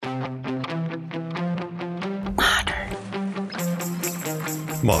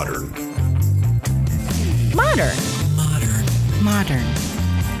Modern. Modern. Modern. Modern.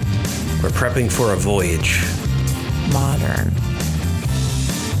 We're prepping for a voyage. Modern.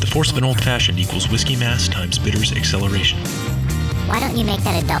 The force of an old-fashioned equals whiskey mass times bitters acceleration. Why don't you make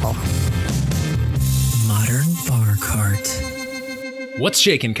that a double? Modern bar cart. What's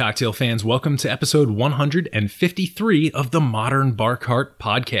shaking, cocktail fans? Welcome to episode 153 of the Modern Bar Cart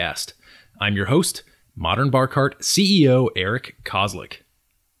podcast. I'm your host, Modern Bar Cart CEO Eric Kozlik.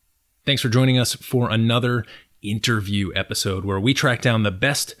 Thanks for joining us for another interview episode where we track down the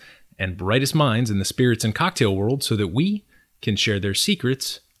best and brightest minds in the spirits and cocktail world so that we can share their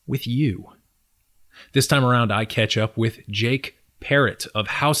secrets with you. This time around, I catch up with Jake Parrott of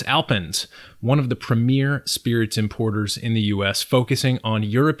Haus Alpenz, one of the premier spirits importers in the U.S., focusing on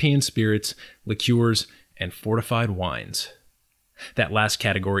European spirits, liqueurs, and fortified wines. That last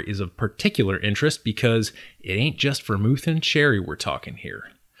category is of particular interest because it ain't just vermouth and sherry we're talking here.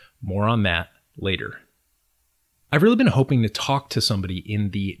 More on that later. I've really been hoping to talk to somebody in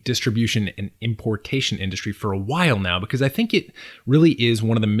the distribution and importation industry for a while now because I think it really is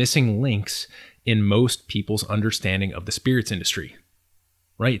one of the missing links in most people's understanding of the spirits industry.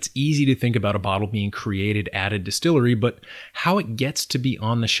 Right? It's easy to think about a bottle being created at a distillery, but how it gets to be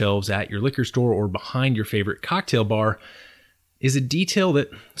on the shelves at your liquor store or behind your favorite cocktail bar is a detail that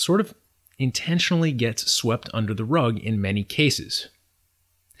sort of intentionally gets swept under the rug in many cases.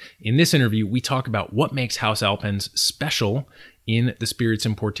 In this interview, we talk about what makes Haus Alpenz special in the spirits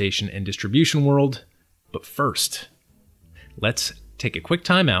importation and distribution world. But first, let's take a quick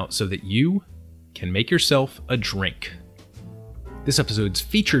time out so that you can make yourself a drink. This episode's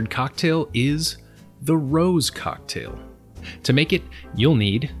featured cocktail is the Rose Cocktail. To make it, you'll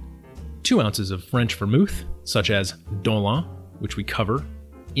need 2 ounces of French vermouth, such as Dolin, which we cover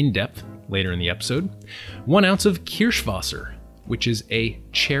in depth later in the episode, 1 ounce of Kirschwasser, which is a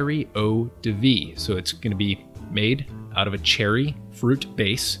cherry eau de vie. So it's going to be made out of a cherry fruit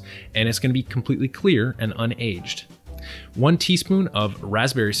base, and it's going to be completely clear and unaged. 1 teaspoon of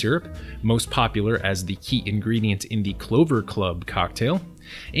raspberry syrup, most popular as the key ingredient in the Clover Club cocktail.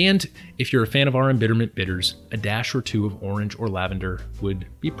 And if you're a fan of our embitterment bitters, a dash or 2 of orange or lavender would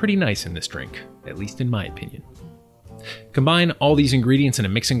be pretty nice in this drink, at least in my opinion. Combine all these ingredients in a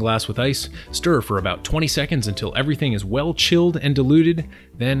mixing glass with ice, stir for about 20 seconds until everything is well chilled and diluted,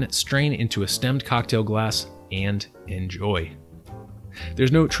 then strain into a stemmed cocktail glass and enjoy.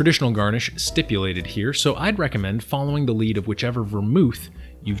 There's no traditional garnish stipulated here, so I'd recommend following the lead of whichever vermouth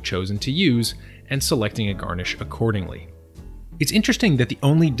you've chosen to use and selecting a garnish accordingly. It's interesting that the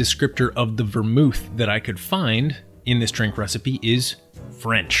only descriptor of the vermouth that I could find in this drink recipe is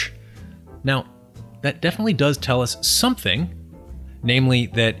French. Now, that definitely does tell us something, namely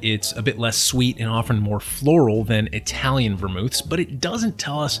that it's a bit less sweet and often more floral than Italian vermouths, but it doesn't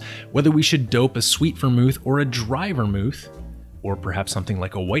tell us whether we should dope a sweet vermouth or a dry vermouth, or perhaps something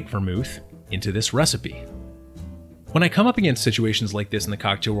like a white vermouth, into this recipe. When I come up against situations like this in the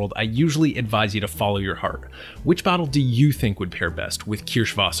cocktail world, I usually advise you to follow your heart. Which bottle do you think would pair best with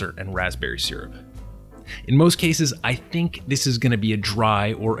Kirschwasser and raspberry syrup? In most cases, I think this is going to be a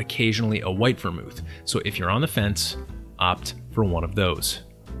dry or occasionally a white vermouth, so if you're on the fence, opt for one of those.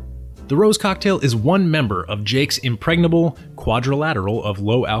 The Rose Cocktail is one member of Jake's impregnable quadrilateral of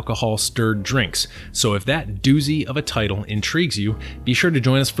low-alcohol stirred drinks, so if that doozy of a title intrigues you, be sure to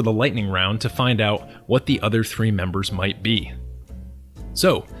join us for the lightning round to find out what the other 3 members might be.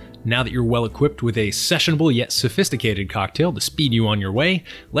 So, now that you're well equipped with a sessionable yet sophisticated cocktail to speed you on your way,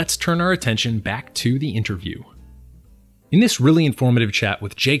 let's turn our attention back to the interview. In this really informative chat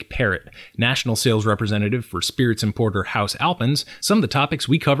with Jake Parrott, National Sales Representative for spirits importer Haus Alpenz, some of the topics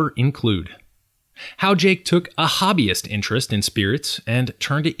we cover include how Jake took a hobbyist interest in spirits and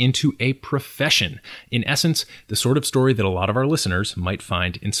turned it into a profession, in essence, the sort of story that a lot of our listeners might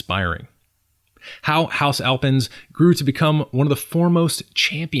find inspiring. How Haus Alpenz grew to become one of the foremost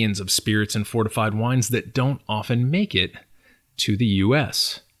champions of spirits and fortified wines that don't often make it to the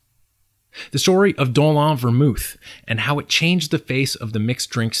U.S. The story of Dolin Vermouth and how it changed the face of the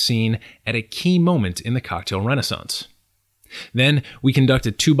mixed drink scene at a key moment in the cocktail renaissance. Then we conduct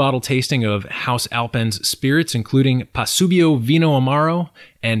a 2-bottle tasting of Haus Alpenz spirits, including Pasubio Vino Amaro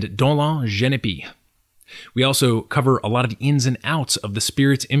and Dolin Genepy. We also cover a lot of the ins and outs of the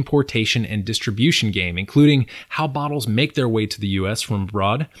spirits importation and distribution game, including how bottles make their way to the U.S. from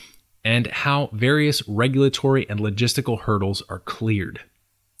abroad and how various regulatory and logistical hurdles are cleared.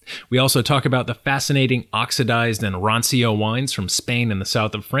 We also talk about the fascinating oxidized and rancio wines from Spain and the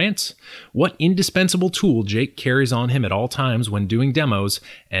south of France, what indispensable tool Jake carries on him at all times when doing demos,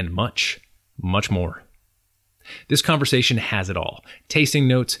 and much, much more. This conversation has it all: tasting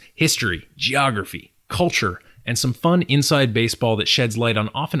notes, history, geography, culture, and some fun inside baseball that sheds light on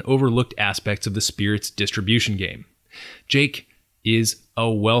often overlooked aspects of the spirits distribution game. Jake is a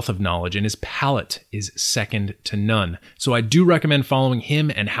wealth of knowledge, and his palate is second to none. So I do recommend following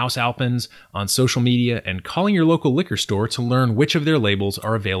him and Haus Alpenz on social media and calling your local liquor store to learn which of their labels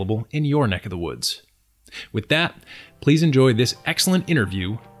are available in your neck of the woods. With that, please enjoy this excellent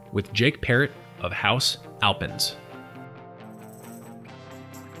interview with Jake Parrott of Haus Alpenz.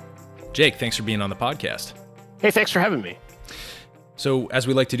 Jake, thanks for being on the podcast. Hey, thanks for having me. So, as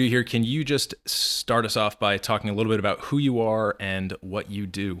we like to do here, can you just start us off by talking a little bit about who you are and what you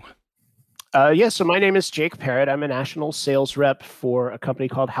do? So my name is Jake Parrott. I'm a national sales rep for a company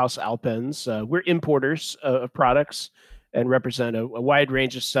called Haus Alpenz. We're importers of products and represent a wide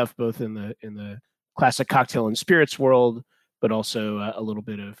range of stuff, both in the classic cocktail and spirits world, but also a little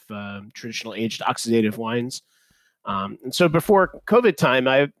bit of traditional aged oxidative wines. And so before COVID time,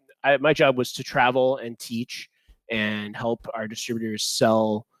 my job was to travel and teach and help our distributors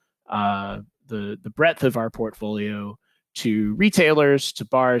sell the breadth of our portfolio to retailers, to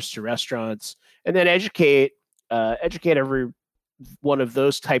bars, to restaurants, and then educate every one of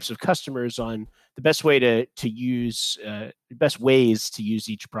those types of customers on the best way to use best ways to use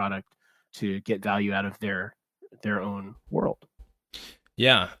each product to get value out of their own world.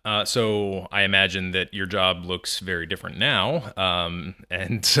 Yeah. So I imagine that your job looks very different now.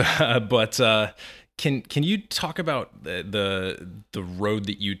 Can you talk about the road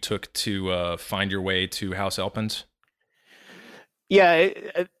that you took to find your way to Haus Alpenz? Yeah,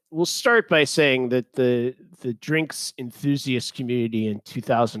 we'll start by saying that the drinks enthusiast community in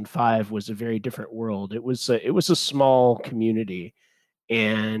 2005 was a very different world. It was a small community,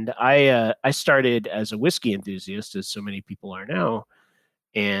 and I started as a whiskey enthusiast, as so many people are now,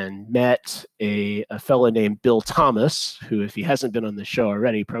 and met a fellow named Bill Thomas, who, if he hasn't been on the show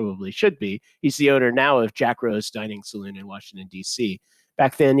already, probably should be. He's the owner now of Jack Rose Dining Saloon in Washington, D.C.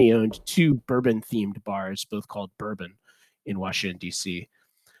 Back then, he owned two bourbon-themed bars, both called Bourbon, in Washington, D.C.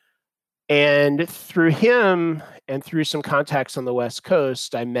 And through him and through some contacts on the West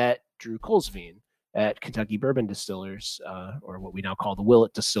Coast, I met Drew Colesveen at Kentucky Bourbon Distillers, or what we now call the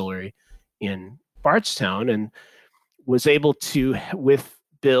Willett Distillery in Bardstown, and was able to, with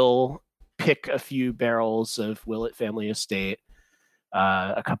Bill, pick a few barrels of Willett Family Estate,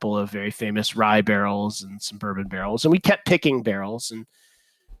 a couple of very famous rye barrels and some bourbon barrels. And we kept picking barrels,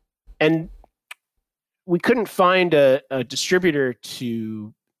 and we couldn't find a distributor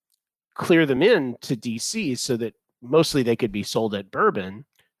to clear them in to DC so that mostly they could be sold at Bourbon,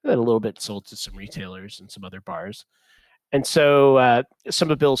 and a little bit sold to some retailers and some other bars. And so some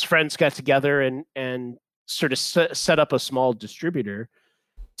of Bill's friends got together and sort of set up a small distributor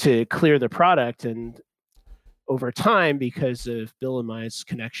to clear the product. And over time, because of Bill and my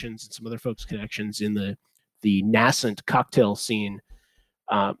connections and some other folks' connections in the nascent cocktail scene,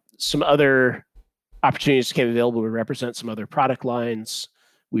 some other opportunities became available to represent some other product lines.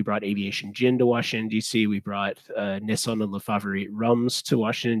 We brought Aviation Gin to Washington, D.C. We brought Nissan and Le Favorite rums to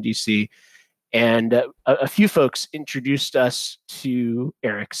Washington, D.C. And a few folks introduced us to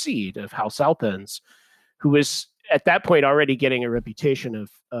Eric Seed of Haus Alpenz, who was at that point already getting a reputation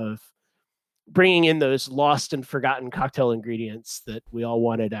of bringing in those lost and forgotten cocktail ingredients that we all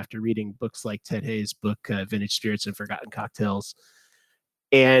wanted after reading books like Ted Hayes' book, Vintage Spirits and Forgotten Cocktails.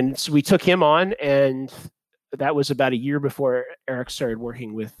 And so we took him on, and that was about a year before Eric started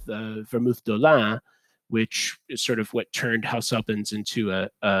working with Vermouth Dolin, which is sort of what turned Haus Alpenz into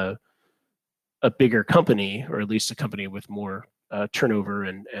a bigger company, or at least a company with more turnover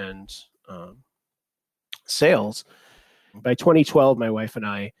and sales. By 2012, my wife and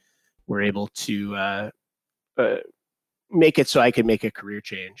I were able to make it so I could make a career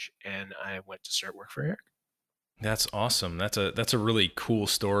change, and I went to start work for Eric. That's awesome. That's a really cool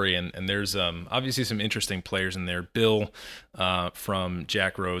story, and there's obviously some interesting players in there. Bill from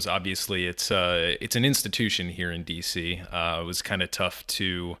Jack Rose, obviously it's an institution here in DC. It was kind of tough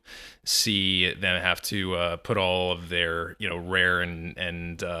to see them have to put all of their rare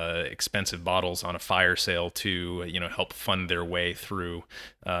and expensive bottles on a fire sale to help fund their way through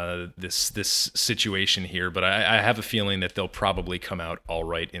this situation here. But I have a feeling that they'll probably come out all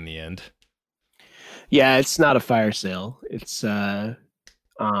right in the end. Yeah, it's not a fire sale. It's they've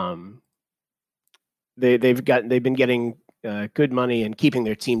been getting good money and keeping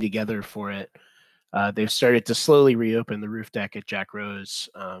their team together for it. They've started to slowly reopen the roof deck at Jack Rose.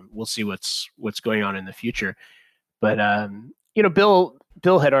 We'll see what's going on in the future. But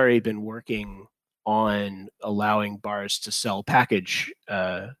Bill had already been working on allowing bars to sell package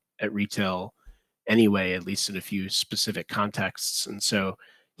at retail anyway, at least in a few specific contexts. And so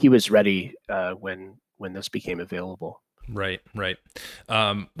he was ready when this became available. Right.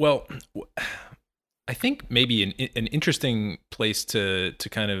 Well, I think maybe an interesting place to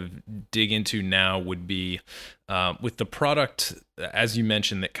kind of dig into now would be with the product, as you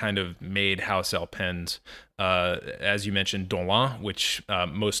mentioned, that kind of made Haus Alpenz, as you mentioned, Dolin, which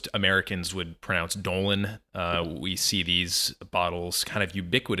most Americans would pronounce Dolin. We see these bottles kind of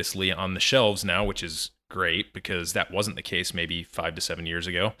ubiquitously on the shelves now, which is great because that wasn't the case maybe 5 to 7 years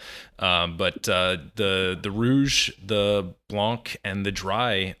ago. But the Rouge, the Blanc, and the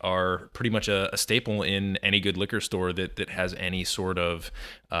Dry are pretty much a staple in any good liquor store that has any sort of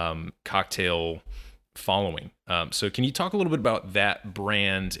cocktail following. So can you talk a little bit about that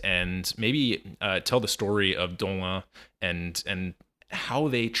brand and maybe tell the story of Dolin and how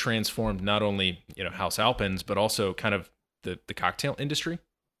they transformed not only Haus Alpenz but also kind of the cocktail industry?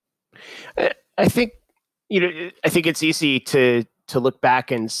 I think it's easy to look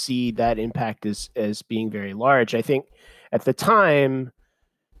back and see that impact as being very large. I think at the time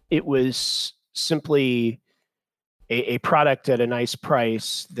it was simply a product at a nice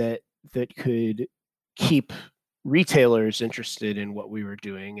price that could keep retailers interested in what we were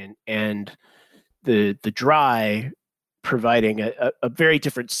doing, and the Dry providing a very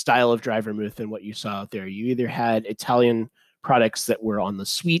different style of dry vermouth than what you saw out there. You either had Italian products that were on the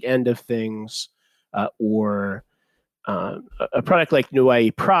sweet end of things, or a product like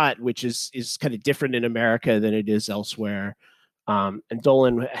Noailles Prat, which is kind of different in America than it is elsewhere. And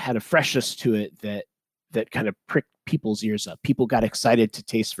Dolin had a freshness to it that kind of pricked people's ears up. People got excited to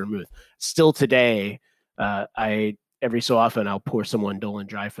taste vermouth. Still today, every so often I'll pour someone Dolin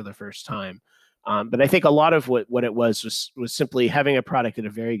Dry for the first time. But I think a lot of what it was simply having a product at a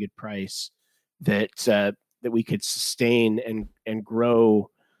very good price that we could sustain and grow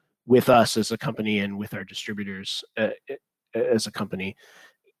with us as a company and with our distributors as a company.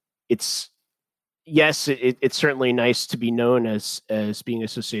 It's certainly nice to be known as being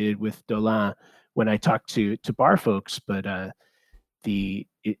associated with Dolin when I talk to bar folks, but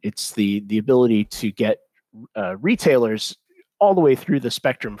it's the ability to get retailers all the way through the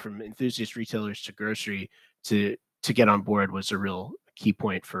spectrum, from enthusiast retailers to grocery, to get on board was a real key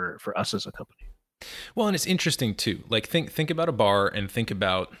point for us as a company. Well, and it's interesting too. Like think about a bar and think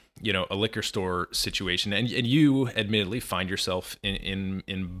about a liquor store situation, and you admittedly find yourself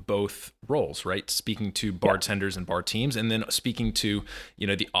in both roles, right? Speaking to bartenders and bar teams, and then speaking to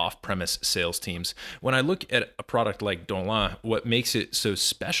the off-premise sales teams. When I look at a product like Dolin, what makes it so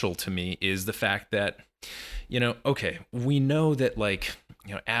special to me is the fact that okay, we know that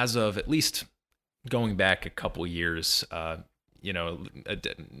as of at least going back a couple years, about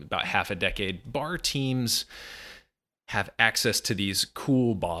half a decade, bar teams have access to these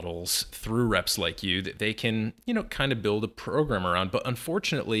cool bottles through reps like you that they can, kind of build a program around. But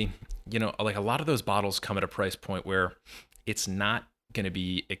unfortunately, a lot of those bottles come at a price point where it's not going to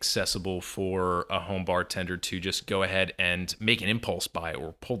be accessible for a home bartender to just go ahead and make an impulse buy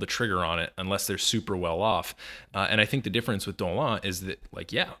or pull the trigger on it unless they're super well off. And I think the difference with Dolin is that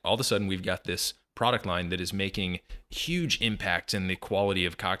all of a sudden we've got this product line that is making huge impact in the quality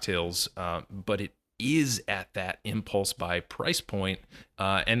of cocktails, but it is at that impulse buy price point,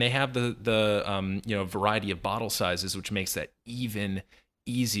 and they have the variety of bottle sizes, which makes that even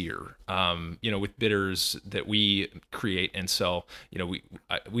easier. With bitters that we create and sell,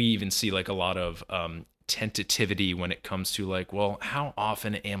 we even see a lot of tentativity when it comes to how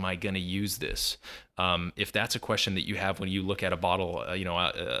often am I going to use this? If that's a question that you have when you look at a bottle,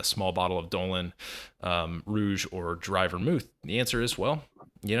 a small bottle of Dolin Rouge or Dry Vermouth, the answer is,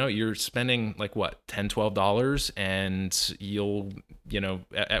 you're spending $10, $12, and you'll,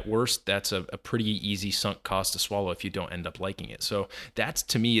 at worst, that's a pretty easy sunk cost to swallow if you don't end up liking it. So that's,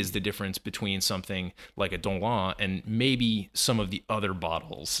 to me, is the difference between something like a Dolin and maybe some of the other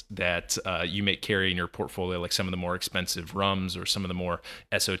bottles that you may carry in your portfolio, like some of the more expensive rums or some of the more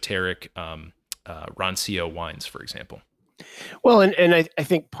esoteric rancio wines, for example. Well, and I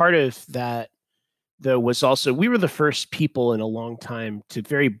think part of that, though, was also we were the first people in a long time to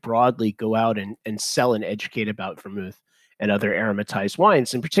very broadly go out and sell and educate about vermouth and other aromatized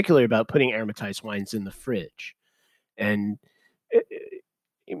wines, in particular about putting aromatized wines in the fridge. And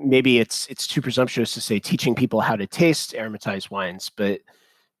maybe it's too presumptuous to say teaching people how to taste aromatized wines, but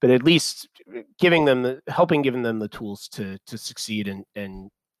at least helping giving them the tools to succeed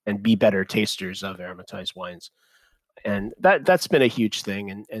and be better tasters of aromatized wines. And that's been a huge thing,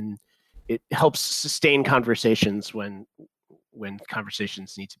 and it helps sustain conversations when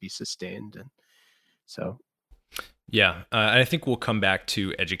conversations need to be sustained. And so Yeah, I think we'll come back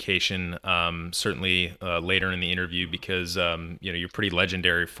to education certainly later in the interview because you're pretty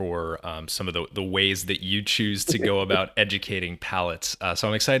legendary for some of the ways that you choose to go about educating palates. So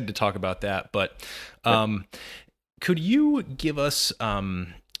I'm excited to talk about that. But could you give us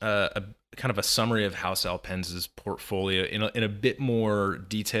a kind of a summary of Haus Alpenz's portfolio in a bit more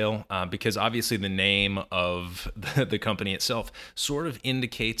detail, because obviously the name of the company itself sort of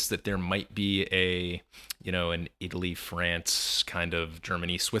indicates that there might be an Italy, France, kind of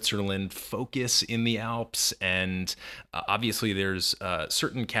Germany, Switzerland focus in the Alps. And obviously there's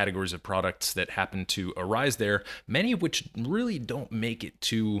certain categories of products that happen to arise there, many of which really don't make it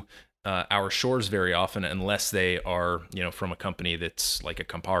to our shores very often unless they are, from a company that's like a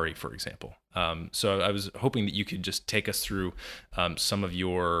Campari, for example. So I was hoping that you could just take us through some of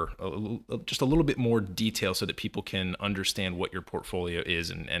your, just a little bit more detail so that people can understand what your portfolio is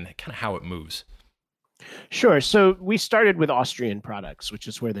and kind of how it moves. Sure. So we started with Austrian products, which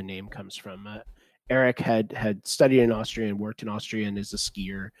is where the name comes from. Eric had studied in Austria and worked in Austria and is a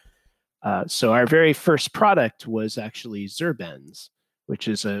skier. So our very first product was actually Zerbenz, which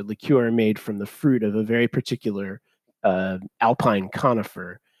is a liqueur made from the fruit of a very particular alpine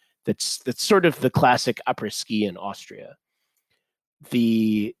conifer that's sort of the classic après ski in Austria.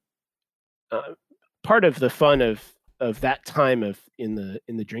 The part of the fun of that time in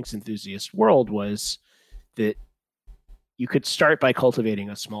the drinks enthusiast world was that you could start by cultivating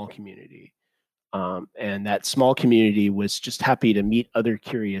a small community. And that small community was just happy to meet other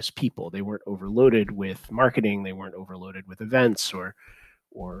curious people. They weren't overloaded with marketing. They weren't overloaded with events or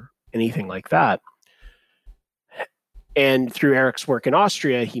anything like that. And through Eric's work in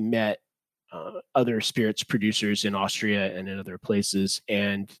Austria, he met other spirits producers in Austria and in other places.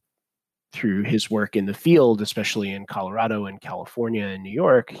 And through his work in the field, especially in Colorado and California and New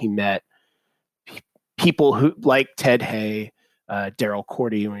York, he met people who, like Ted Hay, Daryl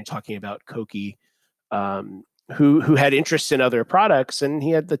Cordy, when you're talking about Koki, who had interests in other products, and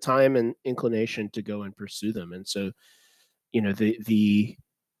he had the time and inclination to go and pursue them. And so,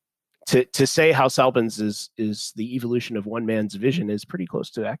 to say Haus Alpenz is the evolution of one man's vision is pretty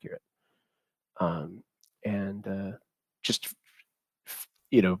close to accurate.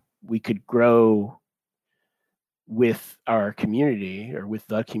 We could grow with our community or with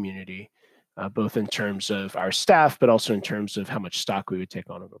the community, both in terms of our staff, but also in terms of how much stock we would take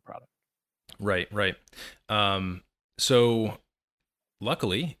on of a product. Right. So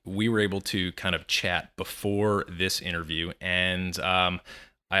luckily we were able to kind of chat before this interview, and I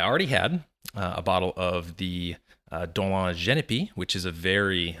already had a bottle of the Dolin Genepy, which is a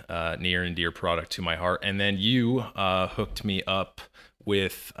very near and dear product to my heart. And then you hooked me up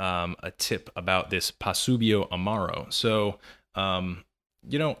with a tip about this Pasubio Amaro. So,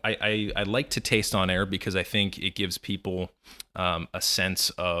 I like to taste on air because I think it gives people a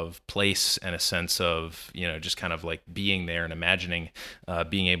sense of place and a sense of, just kind of like being there and imagining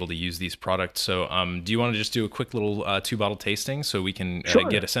being able to use these products. So do you want to just do a quick little 2-bottle tasting so we can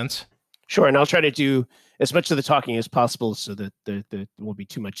get a sense? Sure. And I'll try to do as much of the talking as possible so that there won't be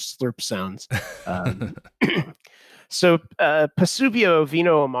too much slurp sounds. So Pasubio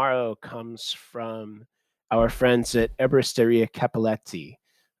Vino Amaro comes from our friends at Erboristeria Cappelletti.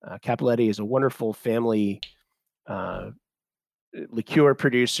 Cappelletti is a wonderful family liqueur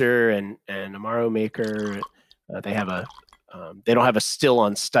producer and Amaro maker. They have they don't have a still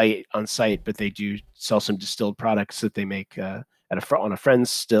on site, but they do sell some distilled products that they make on a friend's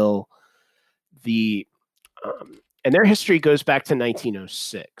still. And their history goes back to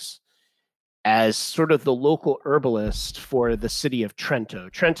 1906 as sort of the local herbalist for the city of Trento.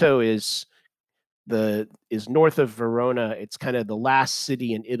 Trento is north of Verona. It's kind of the last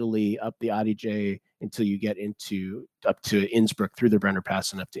city in Italy up the Adige until you get up to Innsbruck through the Brenner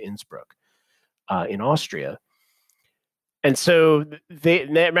Pass and up to Innsbruck in Austria. And so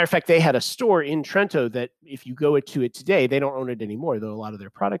matter of fact, they had a store in Trento that if you go to it today, they don't own it anymore, though a lot of their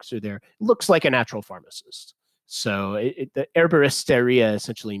products are there. It looks like a natural pharmacist. So the Erboristeria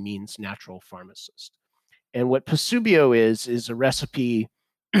essentially means natural pharmacist. And what Pasubio is a recipe,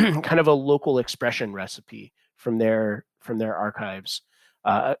 kind of a local expression recipe from their archives.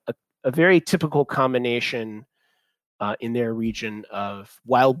 A very typical combination in their region of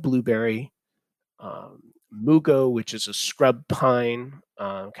wild blueberry, mugo, which is a scrub pine,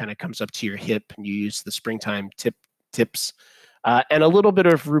 kind of comes up to your hip, and you use the springtime tips, and a little bit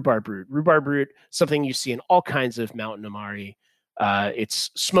of rhubarb root. Rhubarb root, something you see in all kinds of mountain Amari.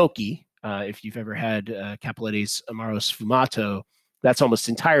 It's smoky. If you've ever had Cappelletti's Amaro Sfumato, that's almost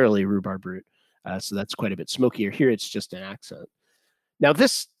entirely rhubarb root. So that's quite a bit smokier. Here it's just an accent. Now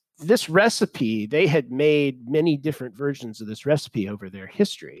this this recipe, they had made many different versions of this recipe over their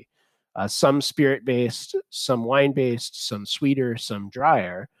history. Some spirit-based, some wine-based, some sweeter, some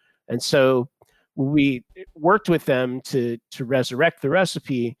drier. And so we worked with them to resurrect the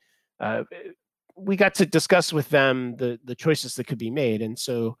recipe. We got to discuss with them the choices that could be made. And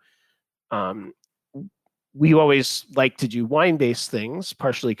so we always like to do wine-based things,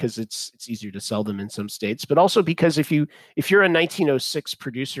 partially because it's easier to sell them in some states, but also because if you're a 1906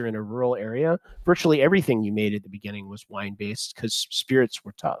 producer in a rural area, virtually everything you made at the beginning was wine-based because spirits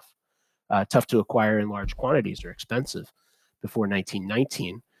were tough to acquire in large quantities or expensive before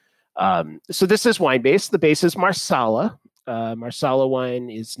 1919. So this is wine-based. The base is Marsala. Marsala wine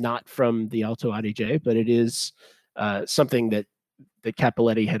is not from the Alto Adige, but it is something that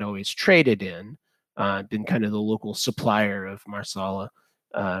Cappelletti had always traded in. Been kind of the local supplier of Marsala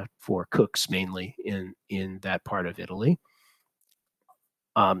for cooks mainly in that part of Italy.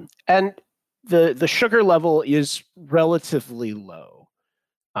 And the sugar level is relatively low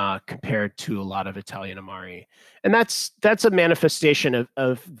compared to a lot of Italian Amari. And that's a manifestation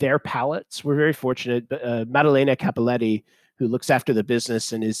of their palates. We're very fortunate. Maddalena Cappelletti, who looks after the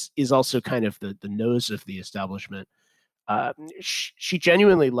business and is also kind of the nose of the establishment, she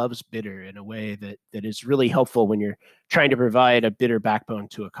genuinely loves bitter in a way that is really helpful when you're trying to provide a bitter backbone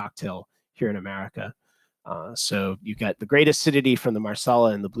to a cocktail here in America. So you got the great acidity from the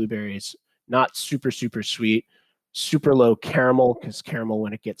Marsala and the blueberries, not super, super sweet, super low caramel, because caramel,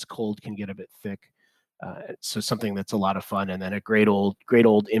 when it gets cold, can get a bit thick. So something that's a lot of fun, and then a great old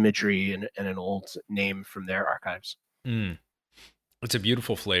imagery and an old name from their archives. It's a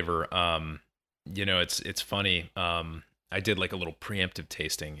beautiful flavor. It's funny. I did like a little preemptive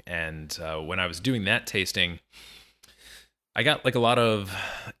tasting, and when I was doing that tasting, I got like a lot of,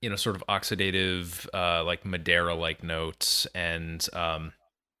 sort of oxidative, like Madeira-like notes, and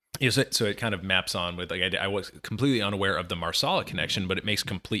so it kind of maps on with like I was completely unaware of the Marsala connection, but it makes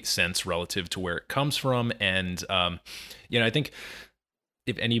complete sense relative to where it comes from, and I think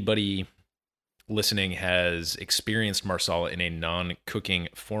if anybody listening has experienced Marsala in a non-cooking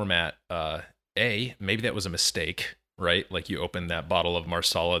format, maybe that was a mistake. Right? Like you opened that bottle of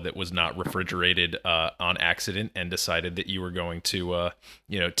Marsala that was not refrigerated on accident and decided that you were going to,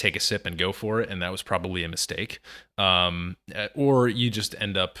 take a sip and go for it. And that was probably a mistake. Or you just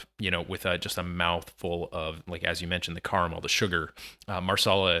end up, with just a mouthful of, like, as you mentioned, the caramel, the sugar.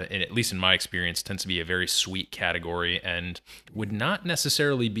 Marsala, at least in my experience, tends to be a very sweet category and would not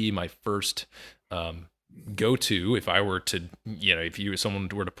necessarily be my first go-to if I were to, if someone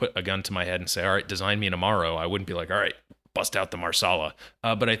were to put a gun to my head and say, all right, design me an Amaro, I wouldn't be like, all right, bust out the Marsala.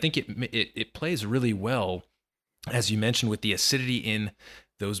 But I think it plays really well, as you mentioned, with the acidity in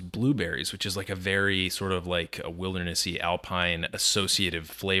those blueberries, which is like a very sort of like a wildernessy alpine associative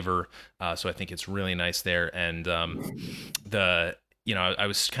flavor. So I think it's really nice there. And I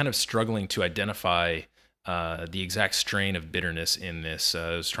was kind of struggling to identify the exact strain of bitterness in this.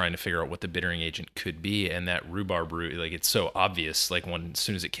 I was trying to figure out what the bittering agent could be, and that rhubarb root, like, it's so obvious. Like, as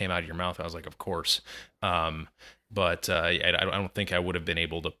soon as it came out of your mouth, I was like, of course. But I don't think I would have been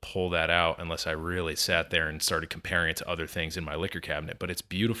able to pull that out unless I really sat there and started comparing it to other things in my liquor cabinet. But it's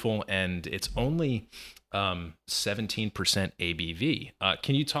beautiful, and it's only 17% ABV.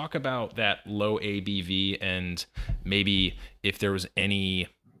 Can you talk about that low ABV and maybe if there was any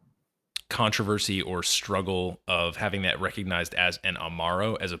controversy or struggle of having that recognized as an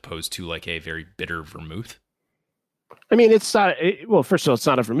Amaro as opposed to like a very bitter vermouth? I mean, it's not. Well, first of all, it's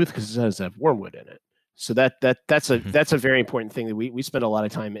not a vermouth because it does have wormwood in it. So that's a very important thing that we spend a lot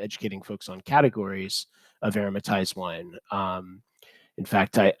of time educating folks on categories of aromatized wine. In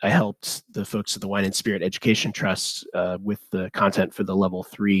fact, I helped the folks at the Wine and Spirit Education Trust with the content for the level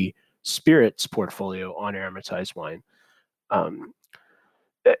 3 spirits portfolio on aromatized wine.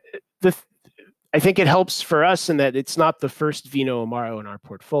 I think it helps for us in that it's not the first Vino Amaro in our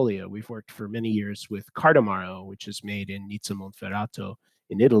portfolio. We've worked for many years with Cardamaro, which is made in Nizza Monferrato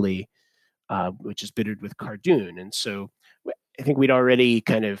in Italy, which is bittered with Cardoon. And so I think we'd already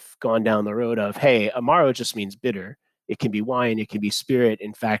kind of gone down the road of, hey, Amaro just means bitter. It can be wine, it can be spirit.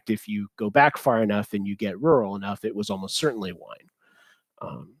 In fact, if you go back far enough and you get rural enough, it was almost certainly wine.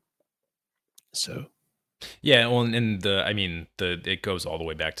 Yeah, well, and it goes all the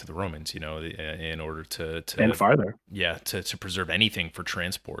way back to the Romans, in order to and farther. Yeah, to preserve anything for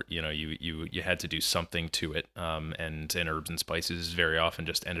transport, you had to do something to it, and herbs and spices very often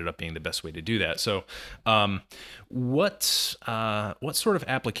just ended up being the best way to do that. So, what sort of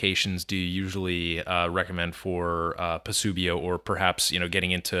applications do you usually recommend for Pasubio, or perhaps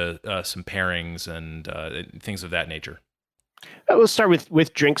getting into some pairings and things of that nature? We'll start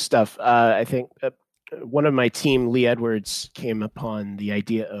with drink stuff. I think one of my team, Lee Edwards, came upon the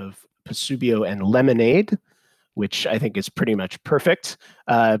idea of Pasubio and lemonade, which I think is pretty much perfect.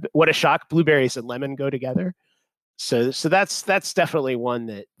 What a shock! Blueberries and lemon go together. So that's definitely one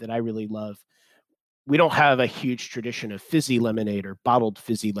that I really love. We don't have a huge tradition of fizzy lemonade or bottled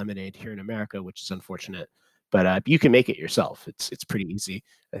fizzy lemonade here in America, which is unfortunate. But you can make it yourself. It's pretty easy.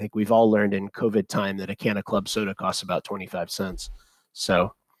 I think we've all learned in COVID time that a can of club soda costs about 25 cents.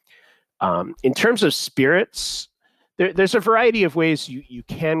 So in terms of spirits, there's a variety of ways you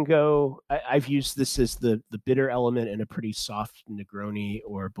can go. I've used this as the bitter element in a pretty soft Negroni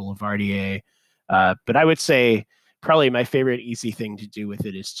or Boulevardier. But I would say probably my favorite easy thing to do with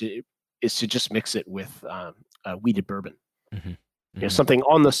it is to just mix it with wheated bourbon. Mm-hmm. Mm-hmm. You know, something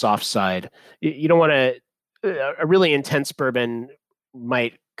on the soft side. You don't want to. A really intense bourbon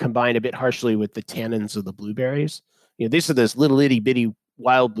might combine a bit harshly with the tannins of the blueberries. You know, these are those little itty bitty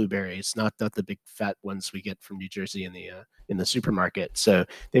wild blueberries, not the big fat ones we get from New Jersey in the supermarket. So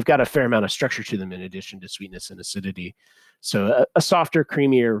they've got a fair amount of structure to them in addition to sweetness and acidity. So a softer,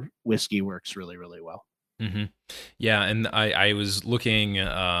 creamier whiskey works really, really well. Mm-hmm. Yeah, and I was looking.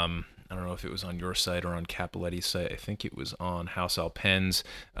 I don't know if it was on your site or on Capoletti's site. I think it was on Haus Alpenz.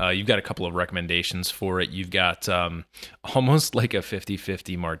 You've got a couple of recommendations for it. You've got almost like a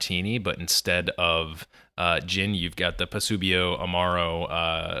 50-50 martini, but instead of gin, you've got the Pasubio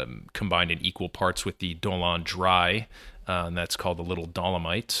Amaro combined in equal parts with the Dolin Dry. And that's called the Little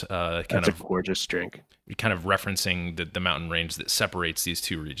Dolomite. That's a gorgeous drink. You're kind of referencing the mountain range that separates these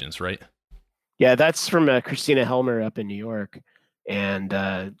two regions, right? Yeah, that's from Christina Helmer up in New York. And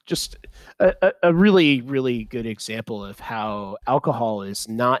just a really, really good example of how alcohol is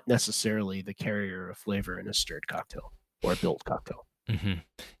not necessarily the carrier of flavor in a stirred cocktail or a built cocktail. Mm-hmm.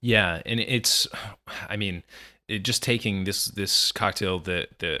 Yeah, and just taking this cocktail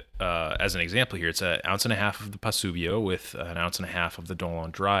that as an example here, it's 1.5 ounces of the Pasubio with 1.5 ounces of the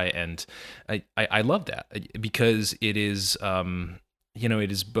Dolin Dry, and I love that because it is.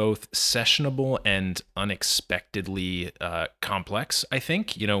 It is both sessionable and unexpectedly complex, I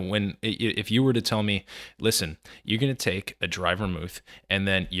think. If you were to tell me, listen, you're going to take a dry vermouth and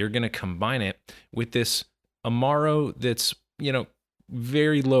then you're going to combine it with this Amaro that's,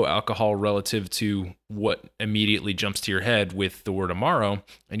 very low alcohol relative to what immediately jumps to your head with the word Amaro,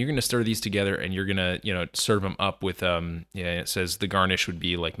 and you're going to stir these together and you're going to, serve them up with, it says the garnish would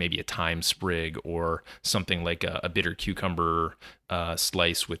be like maybe a thyme sprig or something like a bitter cucumber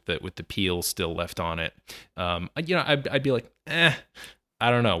slice with the peel still left on it. I'd be like, I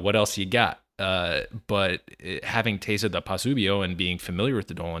don't know, what else you got? But having tasted the Pasubio and being familiar with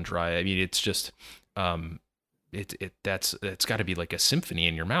the Dolin Dry, I mean, it's just, it's got to be like a symphony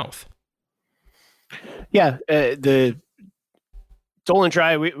in your mouth. Yeah, the Dolin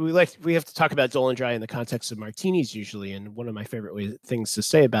Dry. We have to talk about Dolin Dry in the context of martinis usually, and one of my favorite things to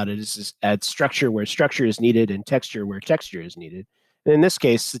say about it is add structure where structure is needed and texture where texture is needed. And in this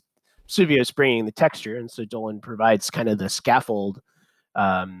case, Pasubio is bringing the texture, and so Dolin provides kind of the scaffold,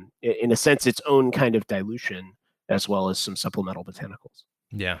 in a sense, its own kind of dilution as well as some supplemental botanicals.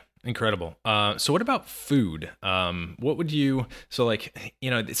 Yeah. Incredible. So what about food? What would you,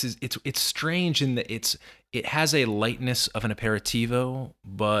 it's strange in that it has a lightness of an aperitivo,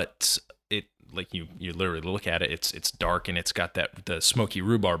 but it, like you literally look at it, it's dark and it's got the smoky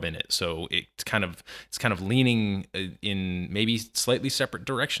rhubarb in it. So it's kind of leaning in maybe slightly separate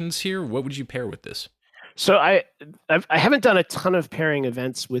directions here. What would you pair with this? So I haven't done a ton of pairing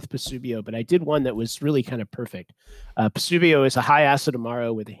events with Pasubio, but I did one that was really kind of perfect. Pasubio is a high acid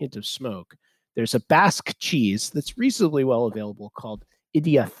Amaro with a hint of smoke. There's a Basque cheese that's reasonably well available called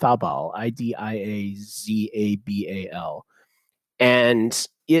Idiazabal, Idiazabal. And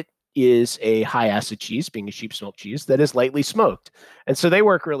it is a high acid cheese, being a sheep smoked cheese, that is lightly smoked. And so they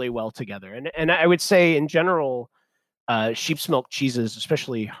work really well together. And I would say in general, sheep's milk cheeses,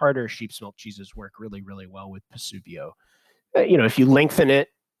 especially harder sheep's milk cheeses, work really, really well with Pasubio. If you lengthen it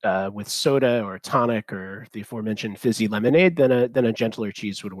with soda or tonic or the aforementioned fizzy lemonade, then a gentler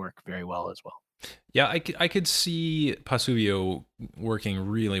cheese would work very well as well. Yeah, I could see Pasubio working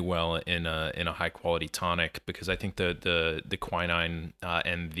really well in a high quality tonic because I think the quinine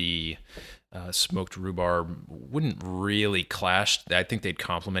and the smoked rhubarb wouldn't really clash. I think they'd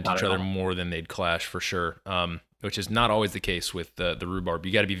complement each other more than they'd clash for sure. Which is not always the case with the rhubarb.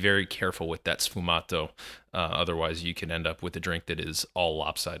 You got to be very careful with that sfumato. Otherwise, you can end up with a drink that is all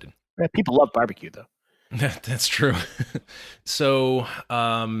lopsided. Yeah, people love barbecue, though. That's true. So,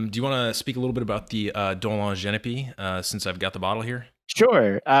 do you want to speak a little bit about the Dolin Genepy, since I've got the bottle here?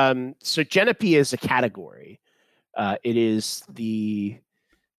 Sure. So Genepy is a category. It is the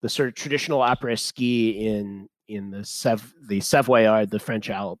sort of traditional après-ski in the Savoyard, the French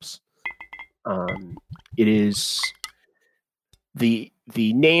Alps. It is the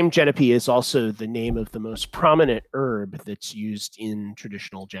name Genepy is also the name of the most prominent herb that's used in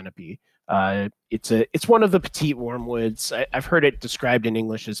traditional Genepy. It's one of the petite wormwoods. I've heard it described in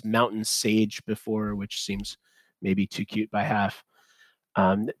English as mountain sage before, which seems maybe too cute by half.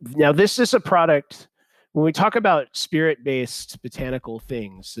 Now, this is a product. When we talk about spirit-based botanical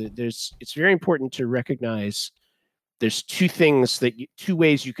things, it's very important to recognize there's two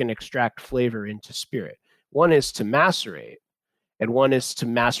ways you can extract flavor into spirit. One is to macerate, and one is to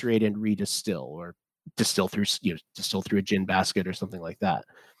macerate and redistill, or distill through a gin basket or something like that.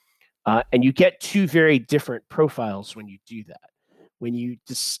 And you get two very different profiles when you do that. When you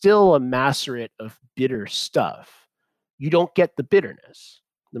distill a macerate of bitter stuff, you don't get the bitterness.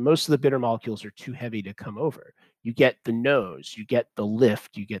 Most of the bitter molecules are too heavy to come over. You get the nose, you get the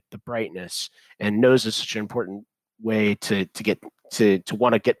lift, you get the brightness, and nose is such an important way to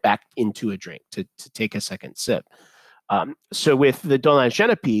want to get back into a drink, to take a second sip. So with the Dolin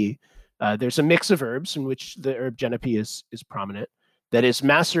Genepy, there's a mix of herbs in which the herb Genepy is prominent, that is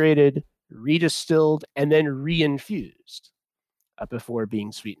macerated, redistilled, and then reinfused before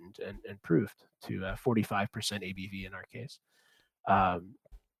being sweetened and proofed to 45% ABV in our case.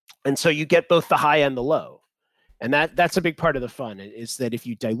 And so you get both the high and the low. And that's a big part of the fun, is that if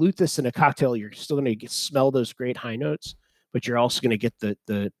you dilute this in a cocktail, you're still going to smell those great high notes, but you're also going to get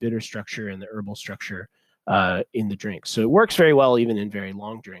the bitter structure and the herbal structure in the drink. So it works very well even in very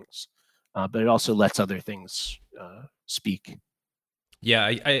long drinks, but it also lets other things speak.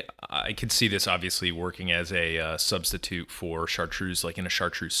 Yeah, I could see this obviously working as a substitute for chartreuse, like in a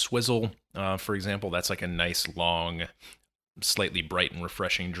chartreuse swizzle, for example. That's like a nice long, slightly bright and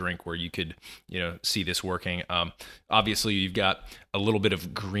refreshing drink where you could, see this working. Obviously, you've got a little bit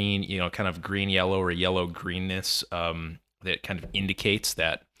of green, kind of green yellow or yellow greenness that kind of indicates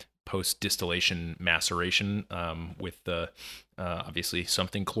that post-distillation maceration with the obviously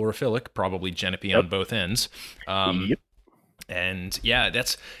something chlorophyllic, probably Genepy on both ends. Yep. And yeah,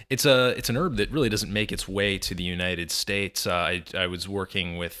 it's an herb that really doesn't make its way to the United States. I was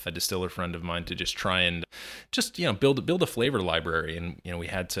working with a distiller friend of mine to just try and build a flavor library, and we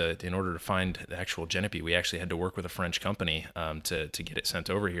had to, in order to find the actual Genepy, we actually had to work with a French company to get it sent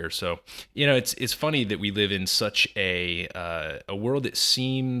over here. So it's funny that we live in such a world that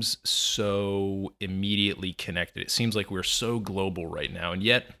seems so immediately connected. It seems like we're so global right now, and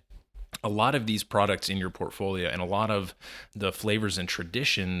yet a lot of these products in your portfolio and a lot of the flavors and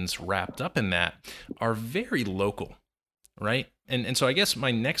traditions wrapped up in that are very local, right? And so I guess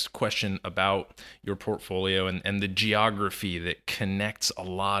my next question about your portfolio and the geography that connects a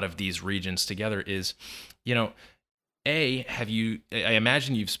lot of these regions together is, I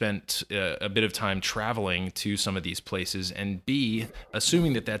imagine you've spent a bit of time traveling to some of these places, and B,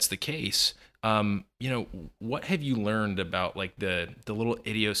 assuming that that's the case, what have you learned about like the little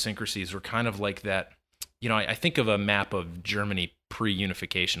idiosyncrasies, or kind of like that? I think of a map of Germany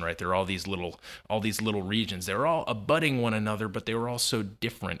pre-unification, right? There are all these little regions. They're all abutting one another, but they were all so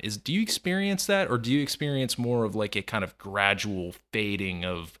different. Do you experience that, or do you experience more of like a kind of gradual fading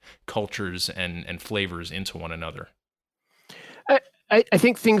of cultures and flavors into one another? I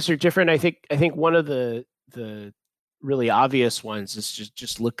think things are different. I think one of the really obvious ones is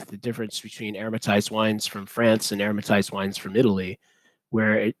just look at the difference between aromatized wines from France and aromatized wines from Italy,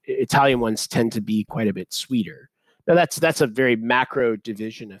 where Italian ones tend to be quite a bit sweeter. Now that's a very macro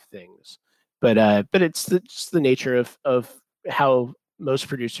division of things, but it's just the nature of how most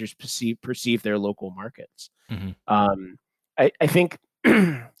producers perceive their local markets. Mm-hmm. I think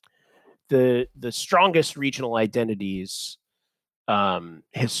the strongest regional identities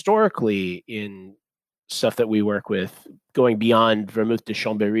historically in stuff that we work with, going beyond Vermouth de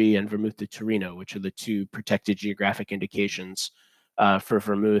Chambéry and Vermouth de Torino, which are the two protected geographic indications for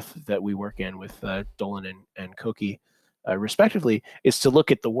Vermouth that we work in with Dolin and Koki, respectively, is to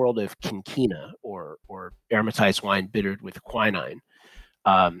look at the world of quinquina, or aromatized wine bittered with quinine.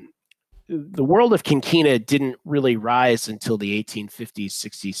 The world of quinquina didn't really rise until the 1850s,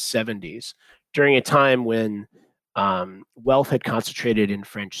 60s, 70s, during a time when wealth had concentrated in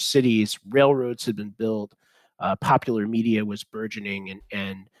French cities, railroads had been built, popular media was burgeoning,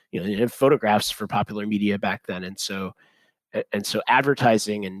 and photographs for popular media back then, and so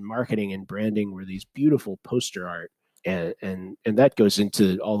advertising and marketing and branding were these beautiful poster art, and that goes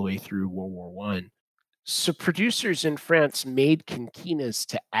into all the way through World War I. So producers in France made quinquinas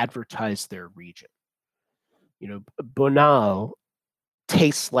to advertise their region. Bonal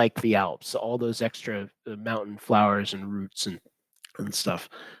tastes like the Alps, all those extra mountain flowers and roots and stuff.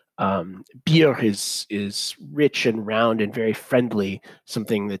 Beer is rich and round and very friendly,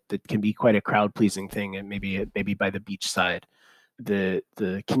 something that can be quite a crowd pleasing thing, and maybe by the beach side. The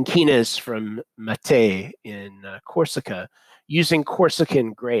quinquinas from Mate in Corsica, using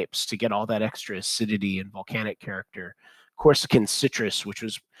Corsican grapes to get all that extra acidity and volcanic character. Corsican citrus, which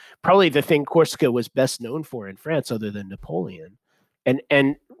was probably the thing Corsica was best known for in France, other than Napoleon,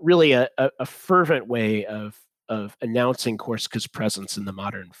 and really a fervent way of announcing Corsica's presence in the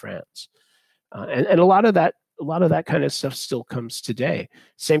modern France. And a lot of that kind of stuff still comes today.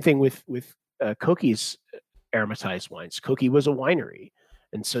 Same thing with Koki's aromatized wines. Koki was a winery,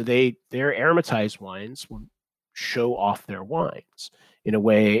 and so their aromatized wines would show off their wines in a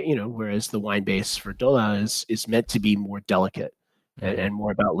way, whereas the wine base for Dolin is meant to be more delicate and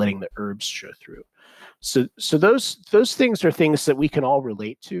more about letting the herbs show through. So those things are things that we can all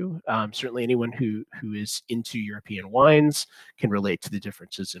relate to. Certainly anyone who is into European wines can relate to the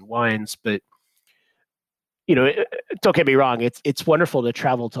differences in wines, but don't get me wrong, it's wonderful to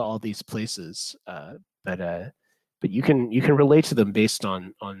travel to all these places, but you can relate to them based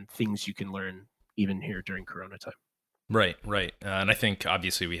on things you can learn even here during Corona time. Right. And I think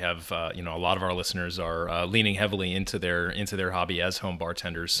obviously we have, a lot of our listeners are leaning heavily into their hobby as home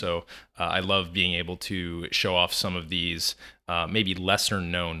bartenders. So I love being able to show off some of these maybe lesser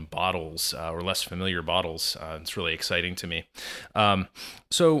known bottles or less familiar bottles. It's really exciting to me.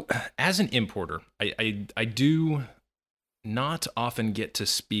 So as an importer, I do not often get to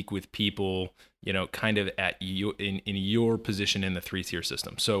speak with people, kind of at you in your position in the 3-tier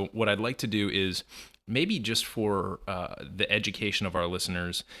system. So what I'd like to do is maybe just for the education of our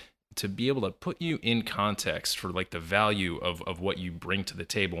listeners, to be able to put you in context for like the value of what you bring to the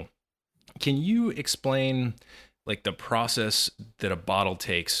table. Can you explain like the process that a bottle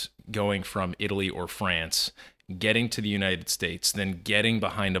takes going from Italy or France, getting to the United States, then getting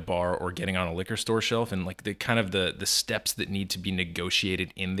behind a bar or getting on a liquor store shelf, and like the kind of the steps that need to be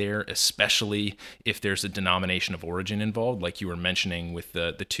negotiated in there, especially if there's a denomination of origin involved, like you were mentioning with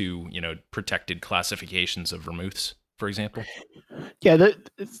the two, protected classifications of vermouths, for example? Yeah,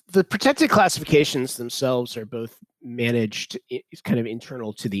 the protected classifications themselves are both managed kind of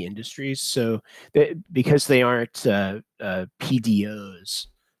internal to the industries. So because they aren't PDOs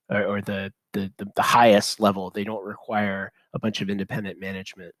or the highest level, they don't require a bunch of independent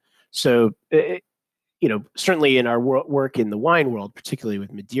management. So, certainly in our work in the wine world, particularly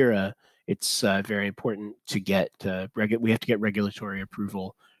with Madeira, it's very important to get we have to get regulatory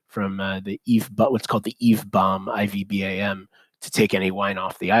approval from what's called the IVBAM, IVBAM, to take any wine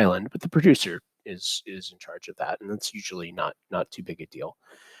off the island. But the producer is in charge of that, and that's usually not too big a deal.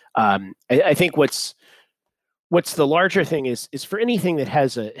 I think what's the larger thing is for anything that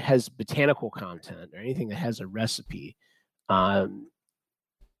has botanical content or anything that has a recipe, the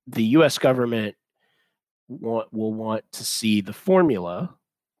U.S. government will want to see the formula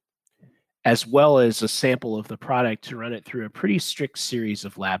as well as a sample of the product to run it through a pretty strict series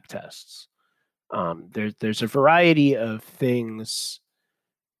of lab tests. There's a variety of things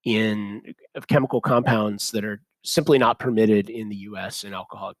of chemical compounds that are simply not permitted in the U.S. in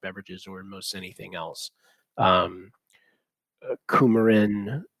alcoholic beverages or in most anything else.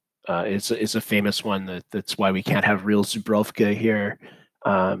 Coumarin is a famous one that's why we can't have real Zubrovka here.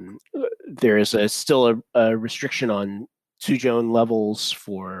 There is still a restriction on sujone levels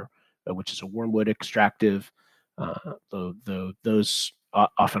for which is a wormwood extractive, though those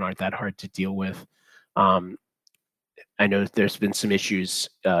often aren't that hard to deal with. I know there's been some issues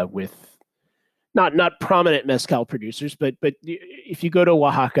with not prominent mezcal producers, but if you go to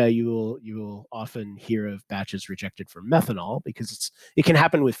Oaxaca, you will often hear of batches rejected for methanol because it can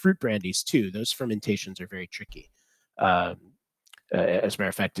happen with fruit brandies too. Those fermentations are very tricky. As a matter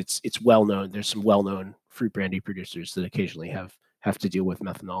of fact, it's well known. There's some well known fruit brandy producers that occasionally have to deal with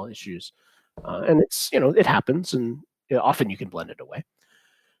methanol issues, and it happens, and often you can blend it away.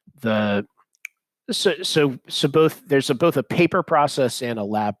 So both there's both a paper process and a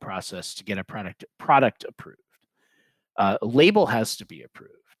lab process to get a product approved. A label has to be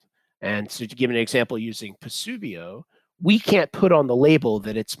approved, and so to give an example using Pasubio, we can't put on the label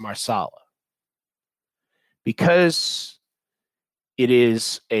that it's Marsala because it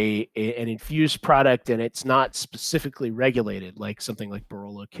is an infused product and it's not specifically regulated like something like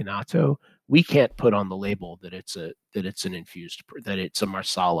Barolo Cinato. We can't put on the label that it's an infused, that it's a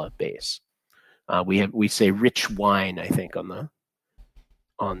Marsala base. We say rich wine, I think, on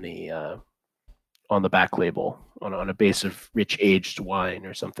the back label on a base of rich aged wine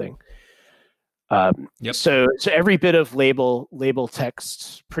or something. Yep. So every bit of label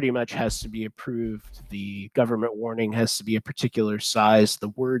text pretty much has to be approved. The government warning has to be a particular size. The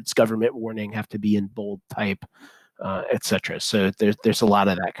words government warning have to be in bold type, etc. So there's a lot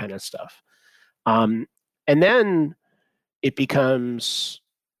of that kind of stuff. And then it becomes,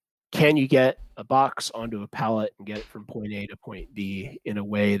 can you get a box onto a pallet and get it from point A to point B in a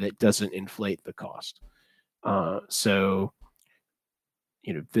way that doesn't inflate the cost? So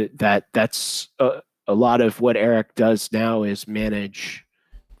that's a lot of what Eric does now is manage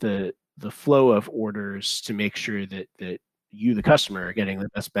the flow of orders to make sure that you, the customer, are getting the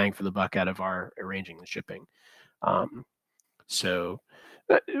best bang for the buck out of our arranging the shipping. So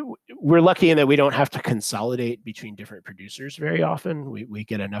we're lucky in that we don't have to consolidate between different producers very often. We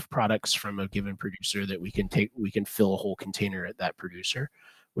get enough products from a given producer that we can fill a whole container at that producer,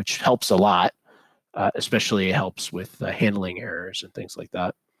 which helps a lot. Especially it helps with handling errors and things like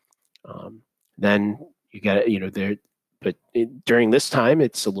that. Then you get it, but during this time,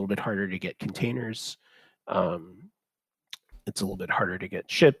 it's a little bit harder to get containers. It's a little bit harder to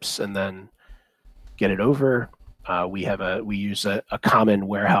get ships and then get it over. We use a common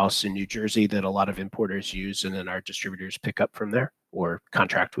warehouse in New Jersey that a lot of importers use, and then our distributors pick up from there or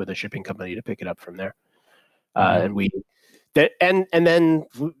contract with a shipping company to pick it up from there. And then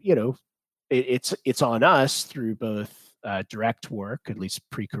it's on us through both direct work, at least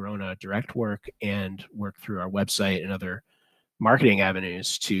pre-corona direct work, and work through our website and other marketing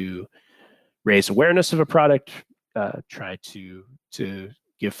avenues to raise awareness of a product, try to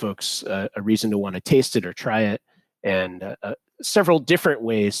give folks a reason to want to taste it or try it, and several different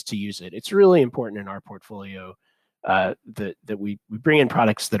ways to use it. It's really important in our portfolio that we bring in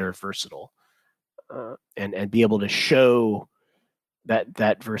products that are versatile and be able to show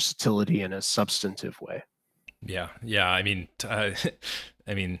that versatility in a substantive way. Yeah. I mean,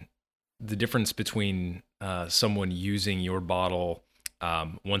 the difference between someone using your bottle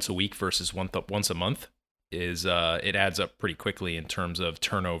once a week versus once a month is it adds up pretty quickly in terms of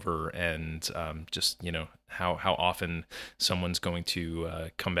turnover and just how often someone's going to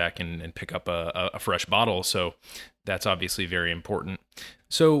come back and pick up a fresh bottle. So that's obviously very important.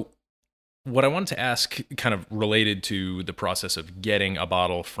 So what I wanted to ask, kind of related to the process of getting a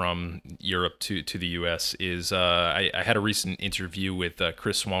bottle from Europe to the U.S., is I had a recent interview with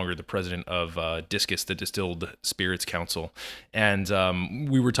Chris Swanger, the president of Discus, the Distilled Spirits Council, and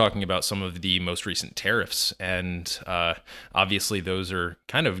we were talking about some of the most recent tariffs, and obviously those are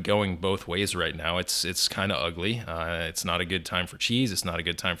kind of going both ways right now. It's kind of ugly. It's not a good time for cheese. It's not a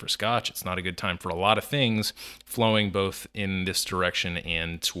good time for Scotch. It's not a good time for a lot of things flowing both in this direction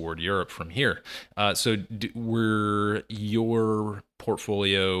and toward Europe from here. So were your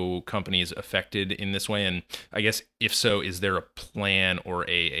portfolio companies affected in this way? And I guess if so, is there a plan or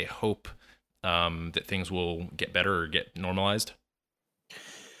a hope that things will get better or get normalized?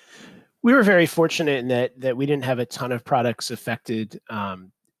 We were very fortunate in that we didn't have a ton of products affected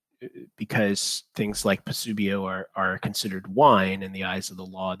because things like Pasubio are considered wine in the eyes of the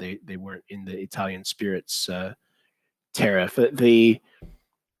law. They weren't in the Italian spirits tariff.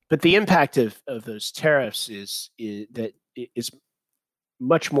 But the impact of those tariffs is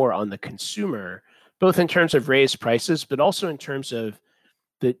much more on the consumer, both in terms of raised prices, but also in terms of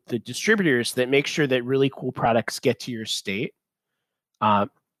the distributors that make sure that really cool products get to your state,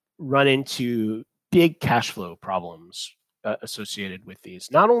 run into big cash flow problems associated with these.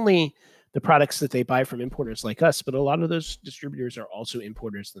 Not only the products that they buy from importers like us, but a lot of those distributors are also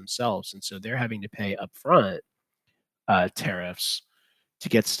importers themselves, and so they're having to pay upfront tariffs to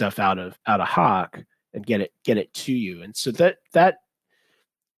get stuff out of hock and get it to you. And so that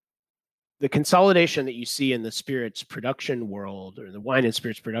the consolidation that you see in the spirits production world, or the wine and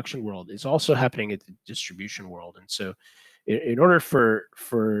spirits production world, is also happening at the distribution world. And so in order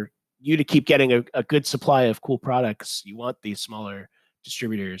for you to keep getting a good supply of cool products, you want these smaller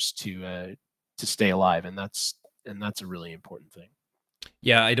distributors to stay alive. And that's a really important thing.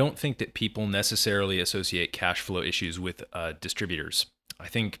 Yeah, I don't think that people necessarily associate cash flow issues with distributors. I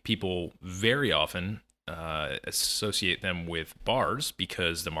think people very often associate them with bars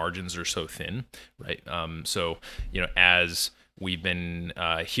because the margins are so thin, right? So, as we've been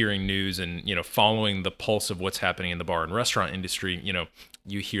hearing news and, following the pulse of what's happening in the bar and restaurant industry,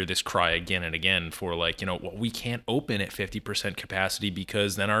 you hear this cry again and again for well, we can't open at 50% capacity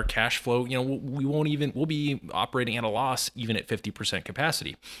because then our cash flow, we'll be operating at a loss even at 50%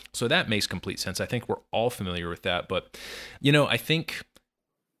 capacity. So that makes complete sense. I think we're all familiar with that. But, I think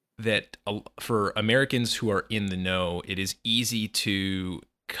that for Americans who are in the know, it is easy to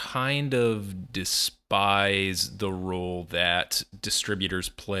kind of despise the role that distributors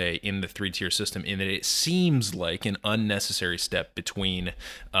play in the three-tier system, in that it seems like an unnecessary step between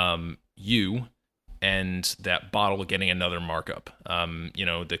you and that bottle getting another markup.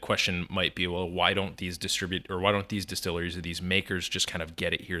 The question might be, well, why don't these distilleries or these makers just kind of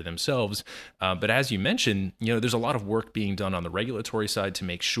get it here themselves? But as you mentioned, there's a lot of work being done on the regulatory side to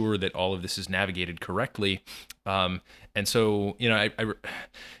make sure that all of this is navigated correctly. And so,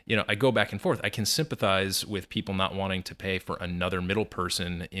 I go back and forth. I can sympathize with people not wanting to pay for another middle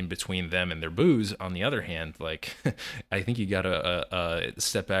person in between them and their booze. On the other hand, I think you got to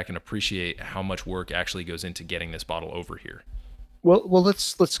step back and appreciate how much work actually goes into getting this bottle over here. Well,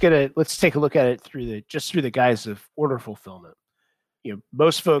 let's take a look at it through the guise of order fulfillment.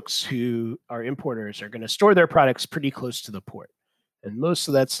 Most folks who are importers are going to store their products pretty close to the port, and most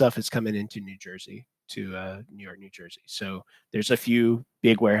of that stuff is coming into New Jersey, to New York, New Jersey. So there's a few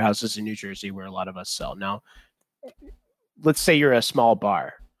big warehouses in New Jersey where a lot of us sell. Now, let's say you're a small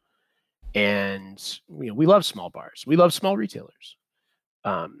bar, and we love small bars. We love small retailers.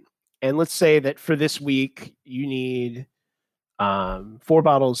 And let's say that for this week, you need 4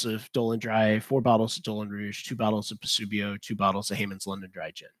 bottles of Dolin Dry, 4 bottles of Dolin Rouge, 2 bottles of Pasubio, 2 bottles of Hayman's London Dry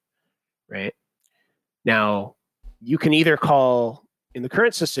Gin, right? Now, you can either call, in the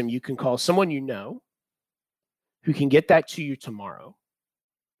current system, you can call someone who can get that to you tomorrow,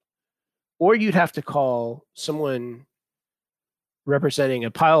 or you'd have to call someone representing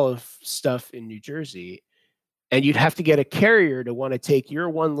a pile of stuff in New Jersey, and you'd have to get a carrier to want to take your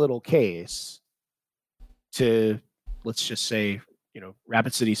one little case to, let's just say,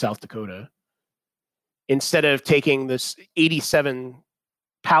 Rapid City, South Dakota, instead of taking this 87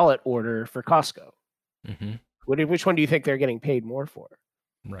 pallet order for Costco. Mm-hmm. Which one do you think they're getting paid more for?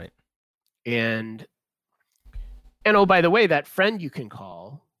 Right. And oh, by the way, that friend you can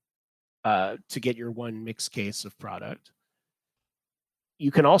call to get your one mixed case of product, you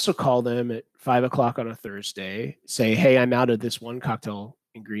can also call them at 5:00 on a Thursday, say, hey, I'm out of this one cocktail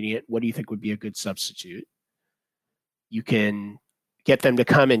ingredient. What do you think would be a good substitute? You can get them to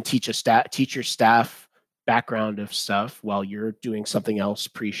come and teach your staff background of stuff while you're doing something else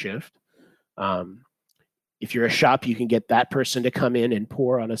pre-shift. If you're a shop, you can get that person to come in and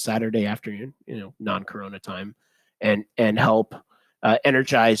pour on a Saturday afternoon, non-Corona time, and help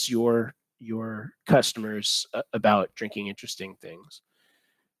energize your customers about drinking interesting things.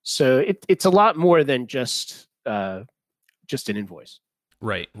 So it's a lot more than just an invoice.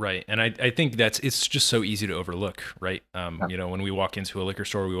 Right. And I think it's just so easy to overlook, right? When we walk into a liquor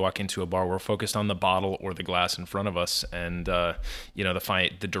store, we walk into a bar, we're focused on the bottle or the glass in front of us, and the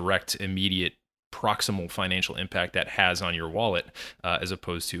direct, immediate, proximal financial impact that has on your wallet, as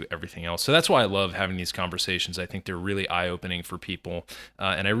opposed to everything else. So that's why I love having these conversations. I think they're really eye-opening for people,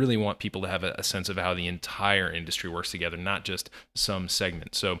 and I really want people to have a sense of how the entire industry works together, not just some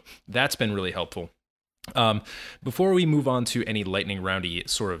segment. So that's been really helpful. Before we move on to any lightning roundy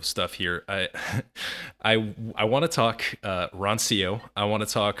sort of stuff here, I want to talk rancio. I want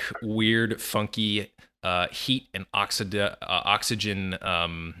to talk weird, funky, heat and oxygen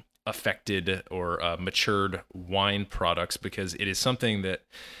affected or matured wine products, because it is something that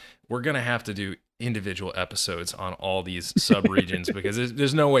we're going to have to do individual episodes on all these sub-regions because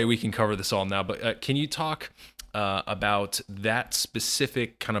there's no way we can cover this all now. But can you talk about that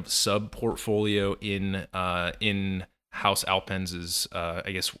specific kind of sub-portfolio in Haus Alpenz's,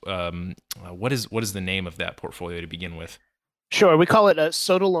 what is the name of that portfolio to begin with? Sure. We call it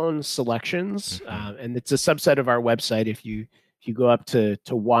Sodalone Selections, and it's a subset of our website. If you go up to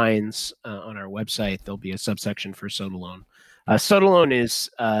wines on our website, there'll be a subsection for Sodalone. Sodalone is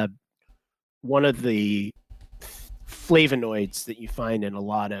one of the flavonoids that you find in a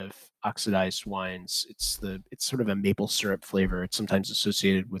lot of oxidized wines. It's sort of a maple syrup flavor. It's sometimes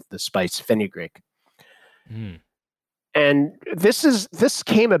associated with the spice fenugreek. And this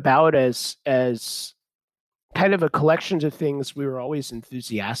came about as kind of a collection of things we were always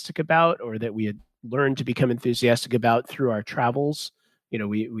enthusiastic about, or that we had learned to become enthusiastic about through our travels.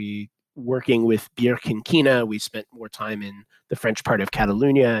 We working with Bière Quinquina, we spent more time in the French part of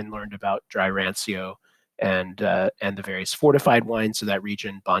Catalonia and learned about dry rancio and the various fortified wines of that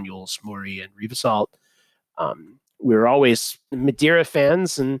region, Banyuls, Mori, and Rivasalt. We were always Madeira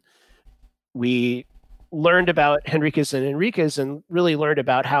fans, and we learned about Henriquez and Enriquez and really learned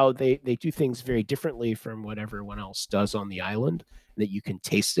about how they do things very differently from what everyone else does on the island, and that you can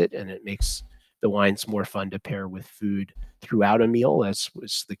taste it, and it makes the wines more fun to pair with food throughout a meal, as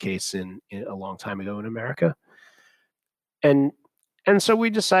was the case in a long time ago in America. And so we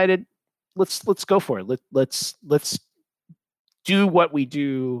decided, let's go for it. Let's do what we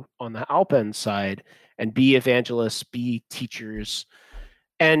do on the Alpenz side and be evangelists, be teachers,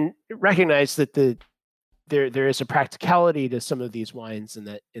 and recognize that there is a practicality to some of these wines in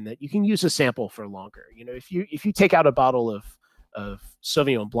that you can use a sample for longer. If you take out a bottle of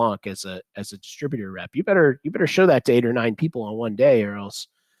Sauvignon Blanc as a distributor rep, you better show that to 8 or 9 people on one day, or else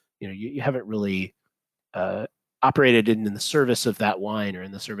you haven't really operated in the service of that wine or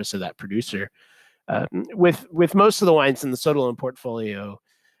in the service of that producer. With most of the wines in the Sotolone portfolio,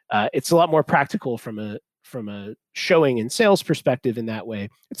 it's a lot more practical from a showing and sales perspective in that way.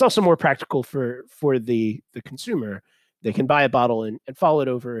 It's also more practical for the consumer. They can buy a bottle and follow it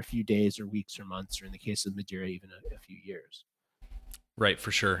over a few days or weeks or months, or in the case of Madeira, even a few years. Right,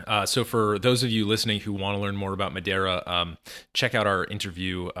 for sure. So for those of you listening who want to learn more about Madeira, check out our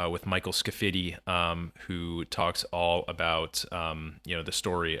interview with Michael Scafidi, who talks all about the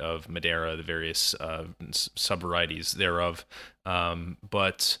story of Madeira, the various sub-varieties thereof.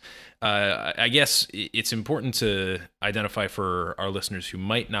 But I guess it's important to identify for our listeners who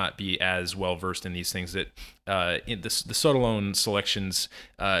might not be as well versed in these things that in the Sotolone selections,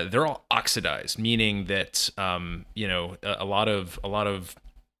 they're all oxidized, meaning that a lot of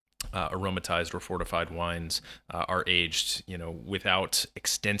aromatized or fortified wines are aged without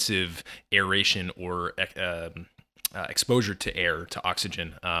extensive aeration or exposure to air, to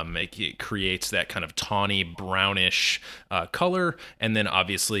oxygen. It creates that kind of tawny brownish color, and then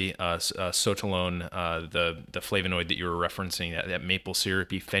obviously Sotolone, the flavonoid that you were referencing, that maple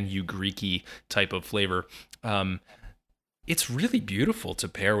syrupy fenugreeky type of flavor. It's really beautiful to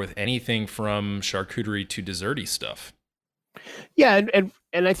pair with anything from charcuterie to desserty stuff. Yeah,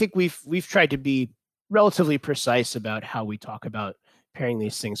 and I think we've tried to be relatively precise about how we talk about pairing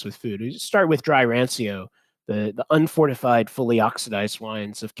these things with food. We start with dry rancio, the unfortified, fully oxidized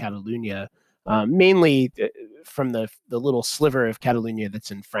wines of Catalunya, mainly from the little sliver of Catalunya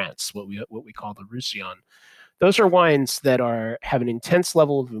that's in France, what we call the Roussillon. Those are wines that have an intense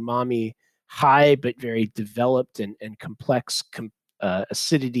level of umami, high but very developed and complex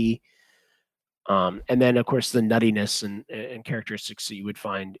acidity, and then of course the nuttiness and characteristics that you would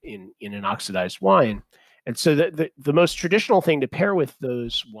find in an oxidized wine. And so the most traditional thing to pair with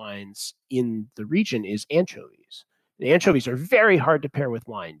those wines in the region is anchovies. The anchovies are very hard to pair with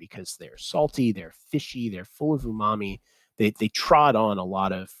wine because they're salty, they're fishy, they're full of umami. They trot on a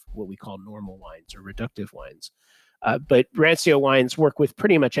lot of what we call normal wines or reductive wines. But rancio wines work with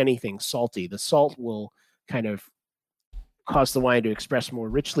pretty much anything salty. The salt will kind of cause the wine to express more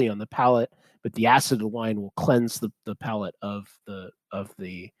richly on the palate, but the acid of the wine will cleanse the palate of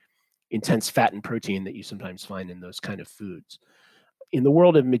the intense fat and protein that you sometimes find in those kind of foods. In the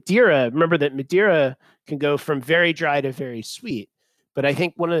world of Madeira, remember that Madeira can go from very dry to very sweet. But I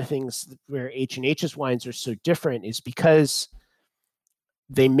think one of the things where H&H's wines are so different is because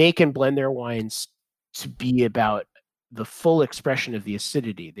they make and blend their wines to be about the full expression of the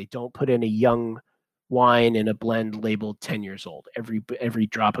acidity. They don't put in a young wine in a blend labeled 10 years old. Every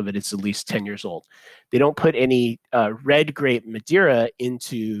drop of it is at least 10 years old. They don't put any red grape Madeira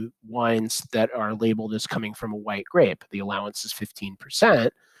into wines that are labeled as coming from a white grape. The allowance is 15%,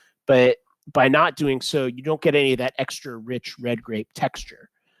 but by not doing so, you don't get any of that extra rich red grape texture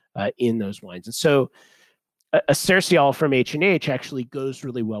in those wines. And so a Cercial from H&H actually goes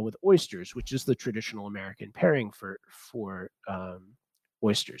really well with oysters, which is the traditional American pairing for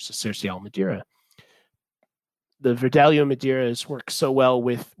oysters, a Cercial Madeira. The Verdalho Madeiras work so well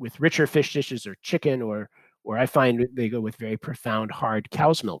with richer fish dishes or chicken, or I find they go with very profound, hard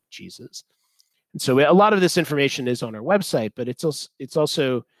cow's milk cheeses. And so a lot of this information is on our website, but it's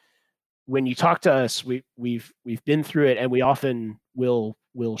also when you talk to us, we've been through it, and we often will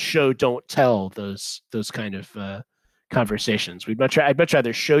show, don't tell those kind of conversations. I'd much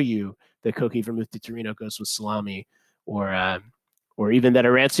rather show you that Coqui Vermouth de Torino goes with salami, or even that a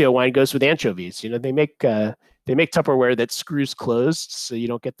rancio wine goes with anchovies. They make Tupperware that screws closed, so you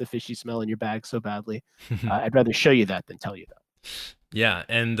don't get the fishy smell in your bag so badly. I'd rather show you that than tell you that. Yeah,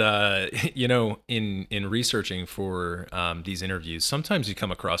 and in researching for these interviews, sometimes you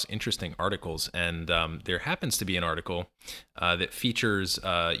come across interesting articles, and there happens to be an article that features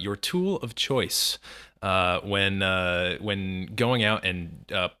your tool of choice when going out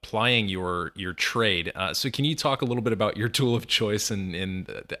and plying your trade. So can you talk a little bit about your tool of choice?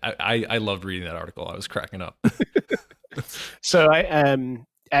 And I loved reading that article. I was cracking up. So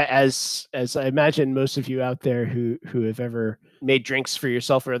as I imagine most of you out there who have ever made drinks for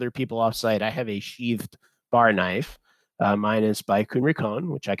yourself or other people offsite, I have a sheathed bar knife. Mine is by Kunrikon,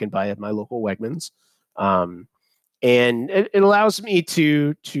 which I can buy at my local Wegmans. And it allows me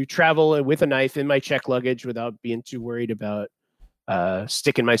to travel with a knife in my check luggage without being too worried about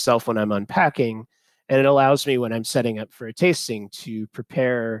stick in myself when I'm unpacking. And it allows me, when I'm setting up for a tasting, to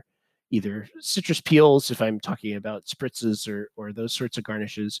prepare either citrus peels, if I'm talking about spritzes or those sorts of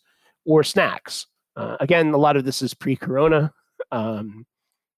garnishes, or snacks. Again, a lot of this is pre-Corona. I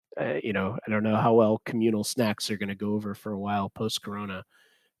don't know how well communal snacks are going to go over for a while post-Corona,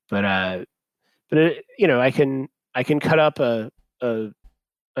 but I can cut up a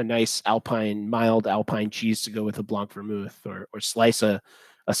nice mild Alpine cheese to go with a Blanc Vermouth, or slice a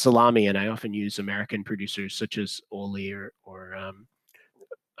salami, and I often use American producers such as Oli or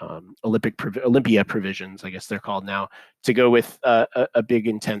Olympia Provisions, I guess they're called now, to go with a big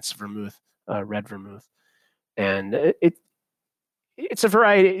intense vermouth, red vermouth, and it's a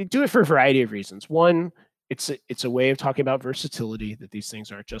variety. Do it for a variety of reasons. One, it's a way of talking about versatility, that these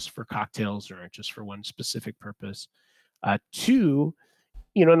things aren't just for cocktails or aren't just for one specific purpose. Two,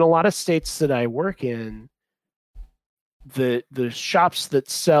 in a lot of states that I work in, the shops that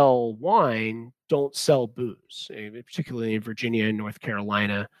sell wine don't sell booze, particularly in Virginia and North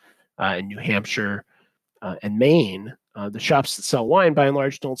Carolina and New Hampshire and Maine. The shops that sell wine, by and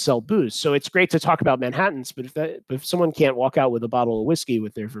large, don't sell booze. So it's great to talk about Manhattans, but if someone can't walk out with a bottle of whiskey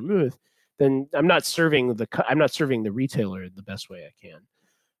with their vermouth, then I'm not serving the retailer the best way I can.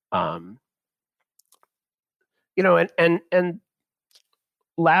 And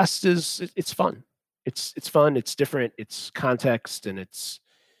last is it's fun. It's fun. It's different. It's context, and it's,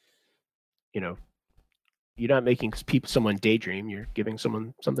 you're not making someone daydream. You're giving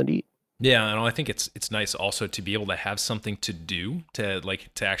someone something to eat. Yeah, and I think it's nice also to be able to have something to do, to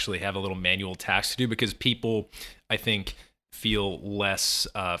actually have a little manual task to do, because people, I think, feel less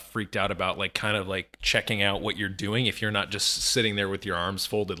freaked out about kind of checking out what you're doing if you're not just sitting there with your arms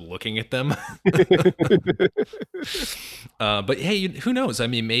folded looking at them. But hey, who knows? I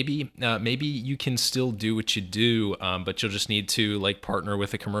mean, maybe you can still do what you do, but you'll just need to partner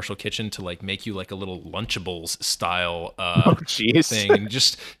with a commercial kitchen to make you a little Lunchables style thing, and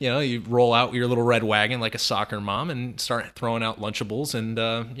just you roll out your little red wagon like a soccer mom and start throwing out Lunchables, and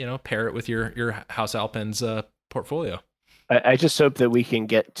pair it with your Haus Alpenz portfolio. I just hope that we can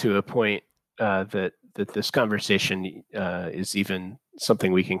get to a point that this conversation is even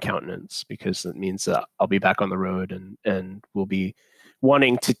something we can countenance, because it means that I'll be back on the road and we'll be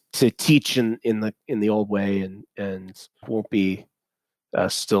wanting to teach in the old way, and won't be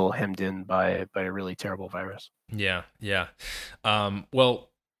still hemmed in by a really terrible virus. Yeah.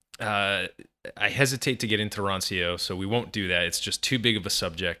 I hesitate to get into rancio, so we won't do that. It's just too big of a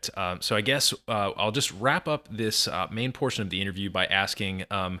subject. So I guess I'll just wrap up this main portion of the interview by asking,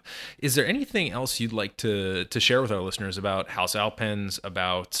 is there anything else you'd like to share with our listeners about Haus Alpenz,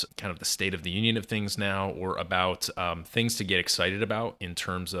 about kind of the state of the union of things now, or about things to get excited about in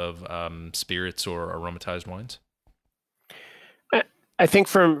terms of spirits or aromatized wines? I think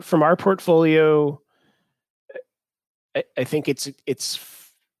from our portfolio, I think it's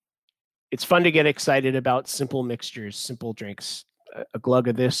fun to get excited about simple mixtures, simple drinks, a glug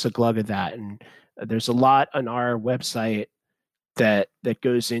of this, a glug of that. And there's a lot on our website that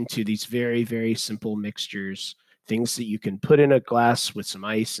goes into these very, very simple mixtures, things that you can put in a glass with some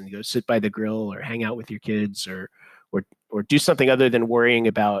ice and go sit by the grill, or hang out with your kids, or do something other than worrying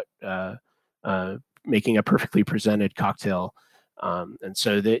about making a perfectly presented cocktail. And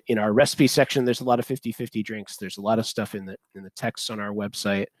so that in our recipe section, there's a lot of 50-50 drinks. There's a lot of stuff in the text on our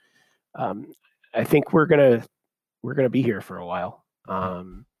website. I think we're gonna be here for a while.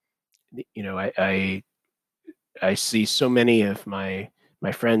 I see so many of my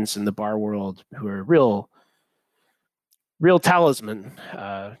friends in the bar world who are real talisman,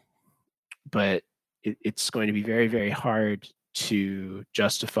 but it's going to be very, very hard to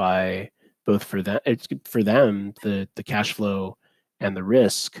justify, both for them the cash flow and the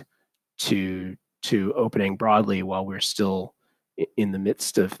risk to opening broadly while we're still in the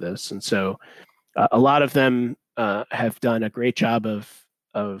midst of this. And so a lot of them have done a great job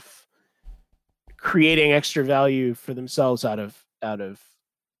of creating extra value for themselves out of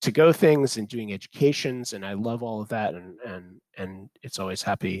to-go things and doing educations, and I love all of that, and it's always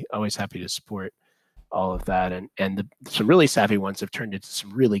happy to support all of that, and some really savvy ones have turned into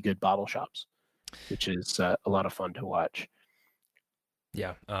some really good bottle shops, which is a lot of fun to watch.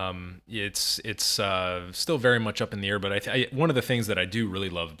 Yeah, it's still very much up in the air, but one of the things that I do really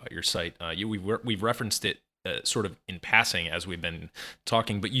love about your site, we've referenced it sort of in passing as we've been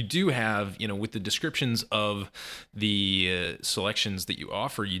talking, but you do have, with the descriptions of the selections that you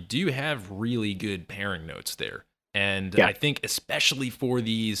offer, you do have really good pairing notes there. And Yeah. I think especially for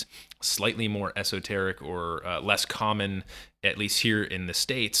these slightly more esoteric or less common, at least here in the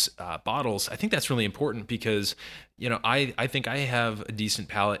States, bottles, I think that's really important because, I think I have a decent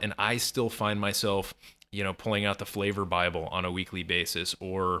palate and I still find myself, pulling out the flavor Bible on a weekly basis,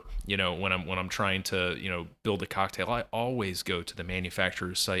 or, when I'm trying to, build a cocktail, I always go to the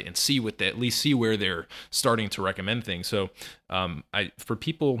manufacturer's site and see at least see where they're starting to recommend things. So, for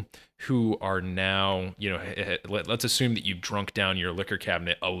people who are now, let's assume that you've drunk down your liquor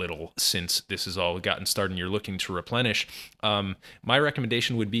cabinet a little since this has all gotten started and you're looking to replenish. My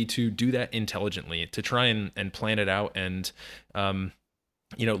recommendation would be to do that intelligently, to try and plan it out and,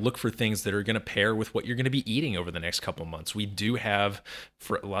 look for things that are going to pair with what you're going to be eating over the next couple of months. We do have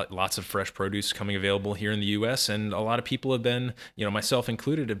lots of fresh produce coming available here in the U.S., and a lot of people have been, myself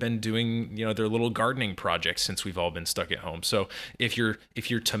included, have been doing, their little gardening projects since we've all been stuck at home. So if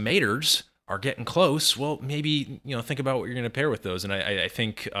your tomatoes are getting close, well, maybe, think about what you're going to pair with those. And I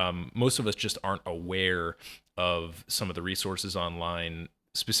think most of us just aren't aware of some of the resources online,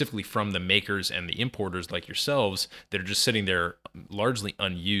 specifically from the makers and the importers like yourselves, that are just sitting there largely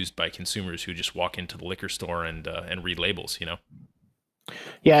unused by consumers who just walk into the liquor store and read labels,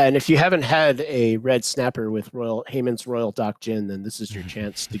 Yeah, and if you haven't had a red snapper with Heyman's Royal Dock Gin, then this is your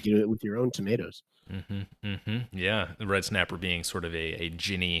chance to get it with your own tomatoes. Yeah, the red snapper being sort of a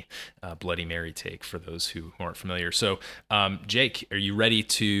ginny Bloody Mary take for those who aren't familiar. So, Jake, are you ready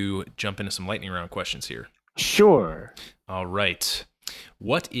to jump into some lightning round questions here? Sure. All right.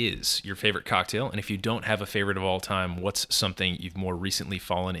 What is your favorite cocktail? And if you don't have a favorite of all time, what's something you've more recently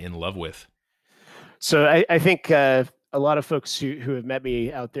fallen in love with? So I think a lot of folks who have met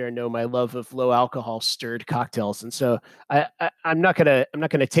me out there know my love of low alcohol stirred cocktails, and so I'm not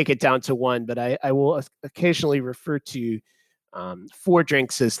gonna take it down to one, but I will occasionally refer to 4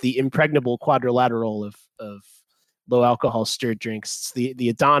 drinks as the impregnable quadrilateral of low alcohol stirred drinks. It's the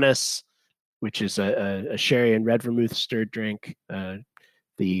Adonis, which is a sherry and red vermouth stirred drink.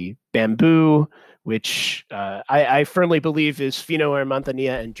 The Bamboo, which I firmly believe is Vino or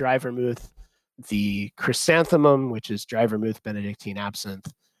Manzanilla and dry vermouth. The Chrysanthemum, which is dry vermouth Benedictine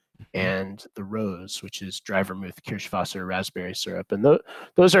absinthe. And the Rose, which is dry vermouth Kirschwasser raspberry syrup. And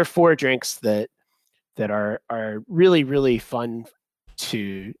those are 4 drinks that are really, really fun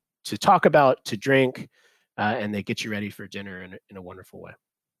to talk about, to drink, and they get you ready for dinner in a wonderful way.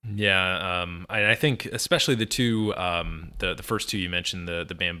 Yeah, I think especially the two, the first two you mentioned,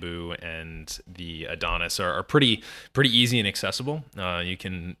 the Bamboo and the Adonis, are pretty easy and accessible. You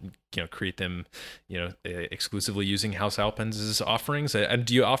can create them exclusively using Haus Alpenz's offerings.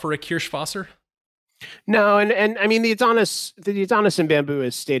 Do you offer a Kirschwasser? No, and I mean the Adonis and Bamboo,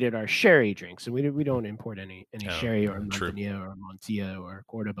 as stated, are sherry drinks, and we don't import any sherry or Manzanilla or Montilla or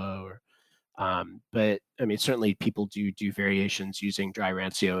Cordoba or. But I mean, certainly people do variations using dry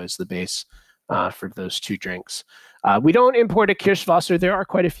rancio as the base for those 2 drinks. We don't import a Kirschwasser. There are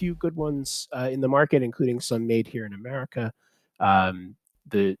quite a few good ones in the market, including some made here in America.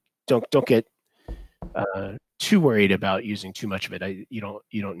 Don't get too worried about using too much of it. You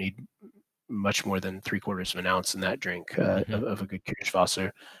don't need much more than 3/4 of an ounce in that drink of a good Kirschwasser.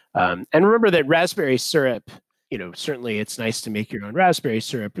 And remember that raspberry syrup. Certainly it's nice to make your own raspberry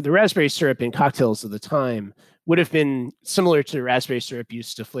syrup, but the raspberry syrup in cocktails of the time would have been similar to the raspberry syrup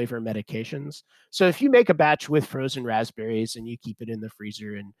used to flavor medications. So if you make a batch with frozen raspberries and you keep it in the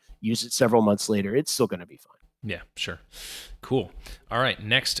freezer and use it several months later, it's still going to be fine. Yeah, sure. Cool. All right,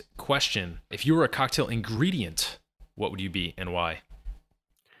 next question. If you were a cocktail ingredient, what would you be and why?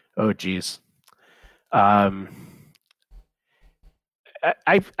 Oh, geez. I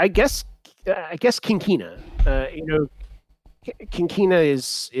guess Quinquina.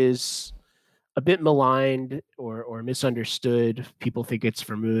 Quinquina is a bit maligned or misunderstood. People think it's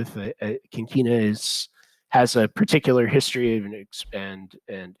vermouth. Quinquina has a particular history of and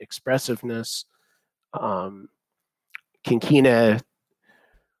expressiveness. Quinquina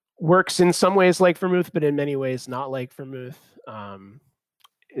works in some ways like vermouth, but in many ways not like vermouth.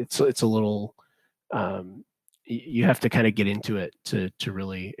 It's a little. You have to kind of get into it to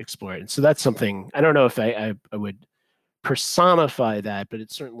really explore it. And so that's something, I don't know if I would personify that, but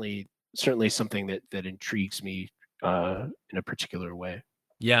it's certainly something that intrigues me in a particular way.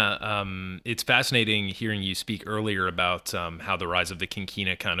 Yeah, it's fascinating hearing you speak earlier about how the rise of the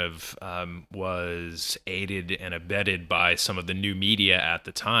Quinquina kind of was aided and abetted by some of the new media at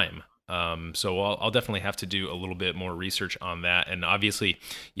the time. So I'll definitely have to do a little bit more research on that. And obviously,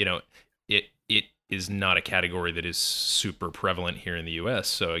 it is not a category that is super prevalent here in the US.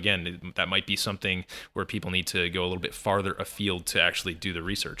 So again, that might be something where people need to go a little bit farther afield to actually do the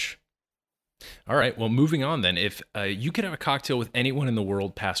research. All right. Well, moving on then. If you could have a cocktail with anyone in the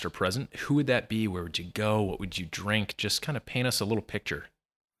world, past or present, who would that be? Where would you go? What would you drink? Just kind of paint us a little picture.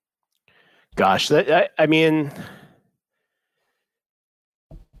 Gosh, I mean,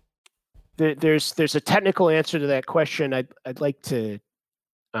 there's a technical answer to that question. I'd like to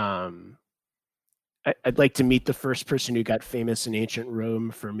I'd like to meet the first person who got famous in ancient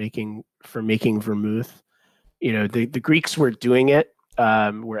Rome for making vermouth. You know, the Greeks were doing it.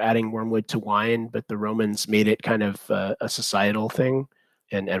 We're adding wormwood to wine, but the Romans made it kind of a societal thing,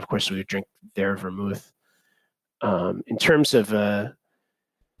 and of course we would drink their vermouth. In terms of a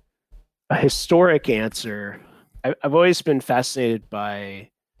historic answer, I've always been fascinated by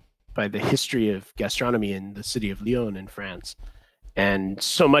the history of gastronomy in the city of Lyon in France, and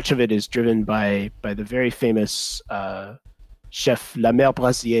so much of it is driven by the very famous chef La Mère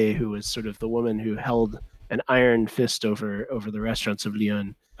Brasier, who was sort of the woman who held an iron fist over the restaurants of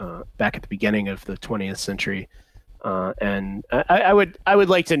Lyon back at the beginning of the 20th century. And I would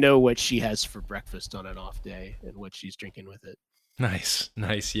like to know what she has for breakfast on an off day and what she's drinking with it. Nice.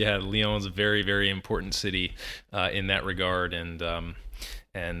 Yeah, Lyon's a very, very important city in that regard, and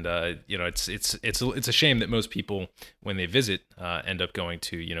you know, it's a shame that most people, when they visit, end up going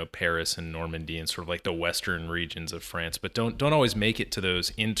to, you know, Paris and Normandy and sort of like the western regions of France, but don't always make it to those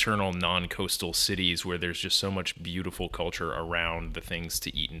internal non-coastal cities where there's just so much beautiful culture around the things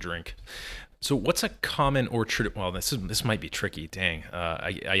to eat and drink. So what's a common or well, this might be tricky. Dang,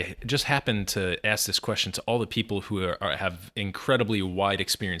 I just happened to ask this question to all the people who have incredibly wide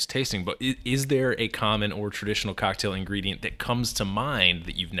experience tasting. But is there a common or traditional cocktail ingredient that comes to mind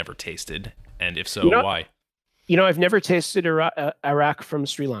that you've never tasted, and if so, why? You know, I've never tasted Arak from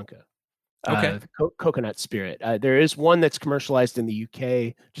Sri Lanka. Okay, coconut spirit. There is one that's commercialized in the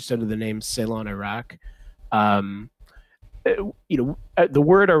UK just under the name Ceylon Arak. You know, the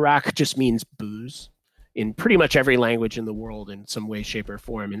word Arak just means booze in pretty much every language in the world in some way, shape, or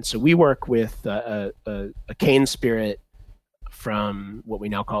form. And so we work with a cane spirit from what we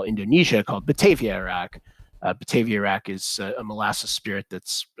now call Indonesia called Batavia Arak. Batavia Arak is a molasses spirit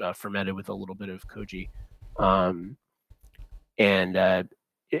that's fermented with a little bit of koji.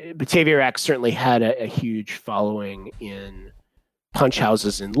 Batavia Arak certainly had a huge following in punch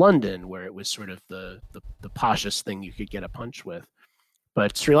houses in London, where it was sort of the poshest thing you could get a punch with.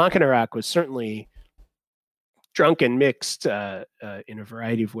 But Sri Lankan Arak was certainly drunk and mixed in a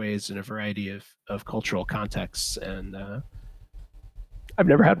variety of ways, in a variety of cultural contexts, and I've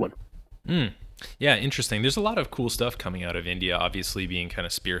never had one. Yeah, interesting. There's a lot of cool stuff coming out of India, obviously being kind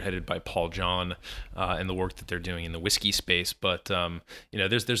of spearheaded by Paul John and the work that they're doing in the whiskey space. But you know,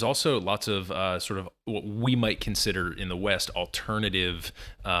 there's also lots of sort of what we might consider in the West alternative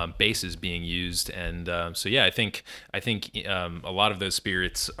bases being used, and so yeah, I think a lot of those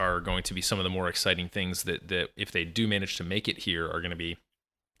spirits are going to be some of the more exciting things that if they do manage to make it here are going to be,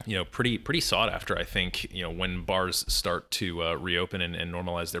 you know, pretty sought after. I think, you know, when bars start to reopen and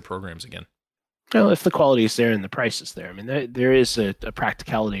normalize their programs again. Well, if the quality is there and the price is there, I mean, there is a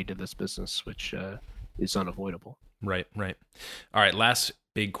practicality to this business, which is unavoidable. Right. All right, last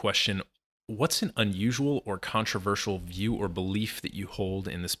big question. What's an unusual or controversial view or belief that you hold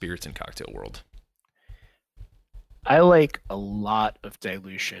in the spirits and cocktail world? I like a lot of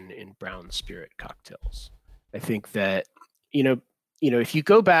dilution in brown spirit cocktails. I think that, you know, if you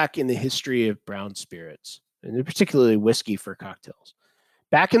go back in the history of brown spirits, and particularly whiskey for cocktails,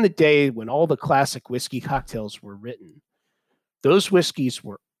 back in the day when all the classic whiskey cocktails were written, those whiskeys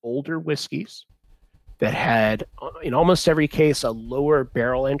were older whiskeys that had, in almost every case, a lower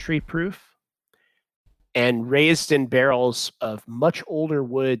barrel entry proof and raised in barrels of much older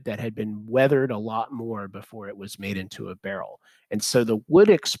wood that had been weathered a lot more before it was made into a barrel. And so the wood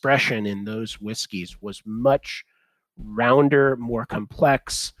expression in those whiskeys was much rounder, more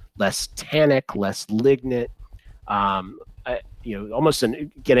complex, less tannic, less lignant, you know, almost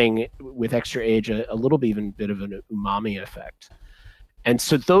getting with extra age a little bit, even bit of an umami effect. And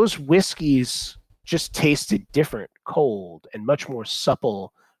so those whiskeys just tasted different cold and much more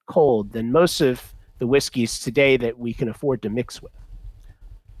supple cold than most of the whiskeys today that we can afford to mix with.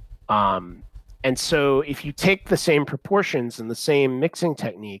 And so if you take the same proportions and the same mixing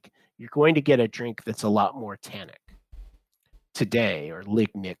technique, you're going to get a drink that's a lot more tannic today, or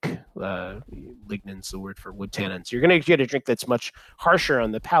lignic. Lignan's the word for wood tannins. You're going to get a drink that's much harsher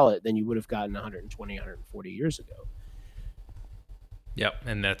on the palate than you would have gotten 120, 140 years ago. Yep,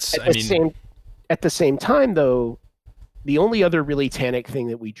 and that's, at the same time, though, the only other really tannic thing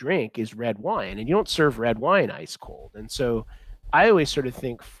that we drink is red wine, and you don't serve red wine ice cold. And so I always sort of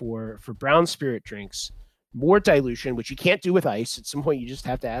think for brown spirit drinks, more dilution, which you can't do with ice. At some point, you just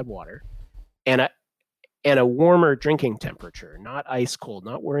have to add water. and a warmer drinking temperature, not ice cold,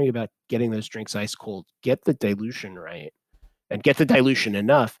 not worrying about getting those drinks ice cold. Get the dilution right and get the dilution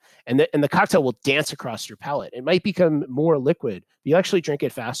enough. And the cocktail will dance across your palate. It might become more liquid. You actually drink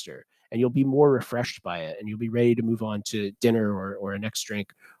it faster and you'll be more refreshed by it and you'll be ready to move on to dinner or a next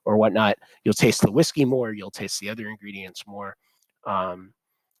drink or whatnot. You'll taste the whiskey more. You'll taste the other ingredients more. But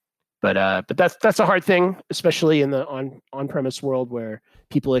that's a hard thing, especially in the on-premise world where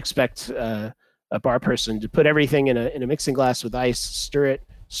people expect a bar person to put everything in a mixing glass with ice, stir it,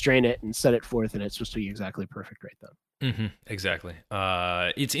 strain it, and set it forth, and it's supposed to be exactly perfect right then. Mm-hmm, exactly.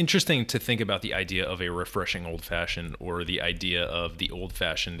 It's interesting to think about the idea of a refreshing old-fashioned or the idea of the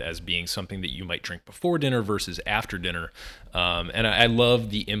old-fashioned as being something that you might drink before dinner versus after dinner. And I love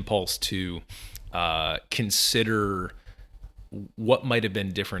the impulse to consider what might have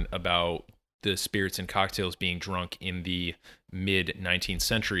been different about the spirits and cocktails being drunk in the mid 19th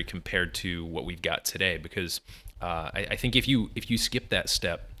century compared to what we've got today. Because I think if you skip that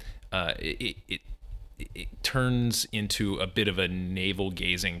step, it turns into a bit of a navel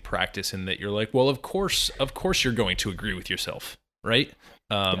gazing practice in that you're like, well, of course you're going to agree with yourself, right?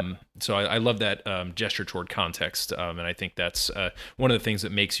 So I love that gesture toward context, and I think that's one of the things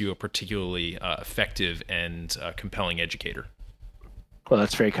that makes you a particularly effective and compelling educator. Well,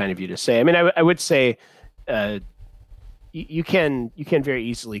 that's very kind of you to say. I mean, I would say you can very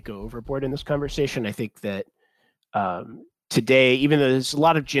easily go overboard in this conversation. I think that today, even though there's a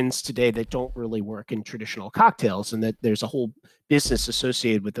lot of gins today that don't really work in traditional cocktails and that there's a whole business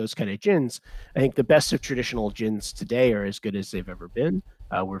associated with those kind of gins, I think the best of traditional gins today are as good as they've ever been.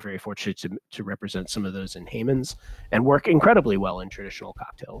 We're very fortunate to represent some of those in Hayman's and work incredibly well in traditional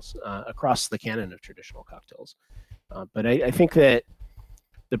cocktails across the canon of traditional cocktails. But I think that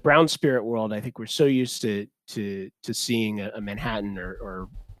the brown spirit world, I think we're so used to seeing a Manhattan or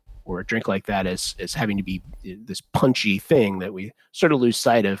a drink like that as having to be this punchy thing that we sort of lose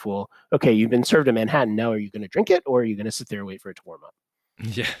sight of. Well, okay, you've been served a Manhattan. Now, are you going to drink it or are you going to sit there and wait for it to warm up?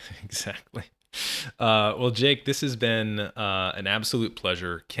 Yeah, exactly. Well, Jake, this has been an absolute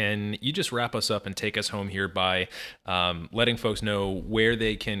pleasure. Can you just wrap us up and take us home here by letting folks know where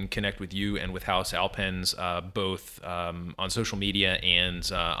they can connect with you and with Haus Alpenz, both on social media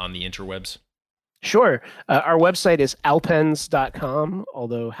and on the interwebs? Sure. Our website is alpenz.com,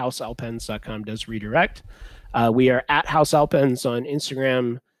 although hausalpenz.com does redirect. We are at Haus Alpenz on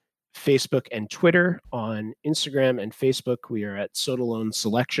Instagram, Facebook, and Twitter. On Instagram and Facebook, we are at Sodalone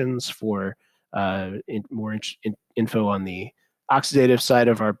Selections for more info on the oxidative side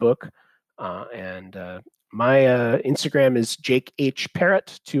of our book. And my Instagram is Jake H.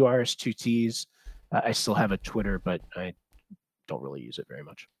 Parrott, 2 R's, 2 T's. I still have a Twitter, but I don't really use it very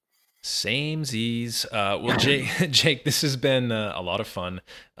much. Samesies. Well, Jake, this has been a lot of fun.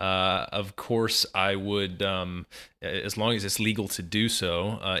 Of course, I would, as long as it's legal to do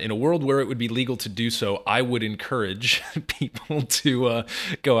so, in a world where it would be legal to do so, I would encourage people to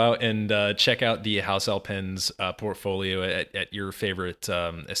go out and check out the Haus Alpenz portfolio at your favorite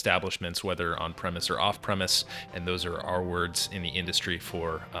establishments, whether on premise or off premise. And those are our words in the industry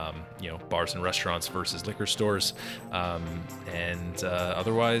for bars and restaurants versus liquor stores. And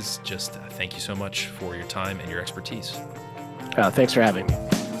otherwise, just thank you so much for your time and your expertise. Thanks for having me.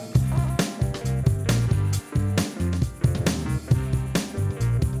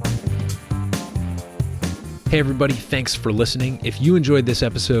 Hey everybody, thanks for listening. If you enjoyed this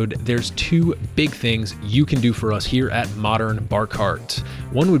episode, there's 2 big things you can do for us here at Modern Bar Cart.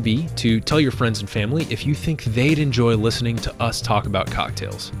 One would be to tell your friends and family if you think they'd enjoy listening to us talk about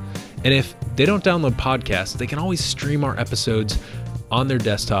cocktails. And if they don't download podcasts, they can always stream our episodes on their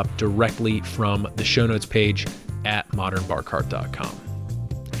desktop directly from the show notes page at modernbarcart.com.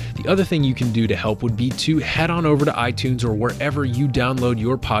 The other thing you can do to help would be to head on over to iTunes or wherever you download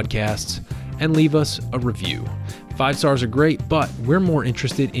your podcasts and leave us a review. 5 stars are great, but we're more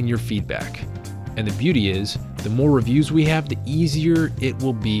interested in your feedback. And the beauty is, the more reviews we have, the easier it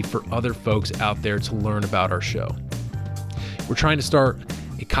will be for other folks out there to learn about our show. We're trying to start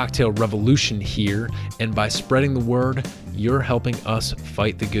a cocktail revolution here, and by spreading the word, you're helping us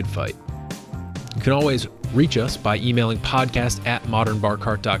fight the good fight. You can always reach us by emailing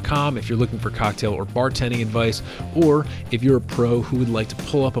podcast@modernbarcart.com if you're looking for cocktail or bartending advice, or if you're a pro who would like to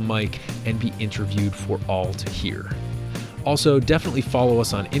pull up a mic and be interviewed for all to hear. Also, definitely follow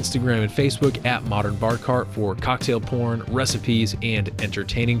us on Instagram and Facebook at Modern Bar Cart for cocktail porn, recipes, and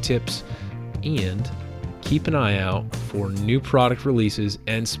entertaining tips. And keep an eye out for new product releases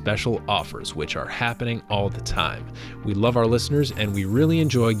and special offers, which are happening all the time. We love our listeners, and we really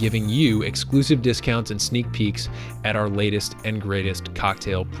enjoy giving you exclusive discounts and sneak peeks at our latest and greatest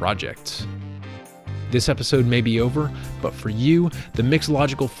cocktail projects. This episode may be over, but for you, the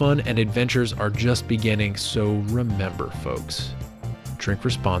mixological fun and adventures are just beginning, so remember, folks, drink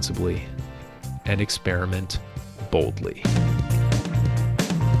responsibly and experiment boldly.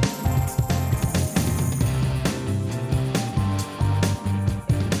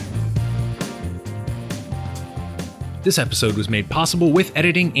 This episode was made possible with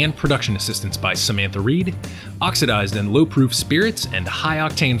editing and production assistance by Samantha Reed, oxidized and low-proof spirits and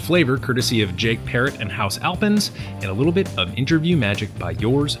high-octane flavor courtesy of Jake Parrott and Haus Alpenz, and a little bit of interview magic by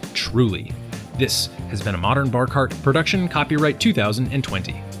yours truly. This has been a Modern Bar Cart production, copyright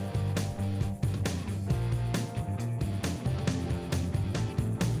 2020.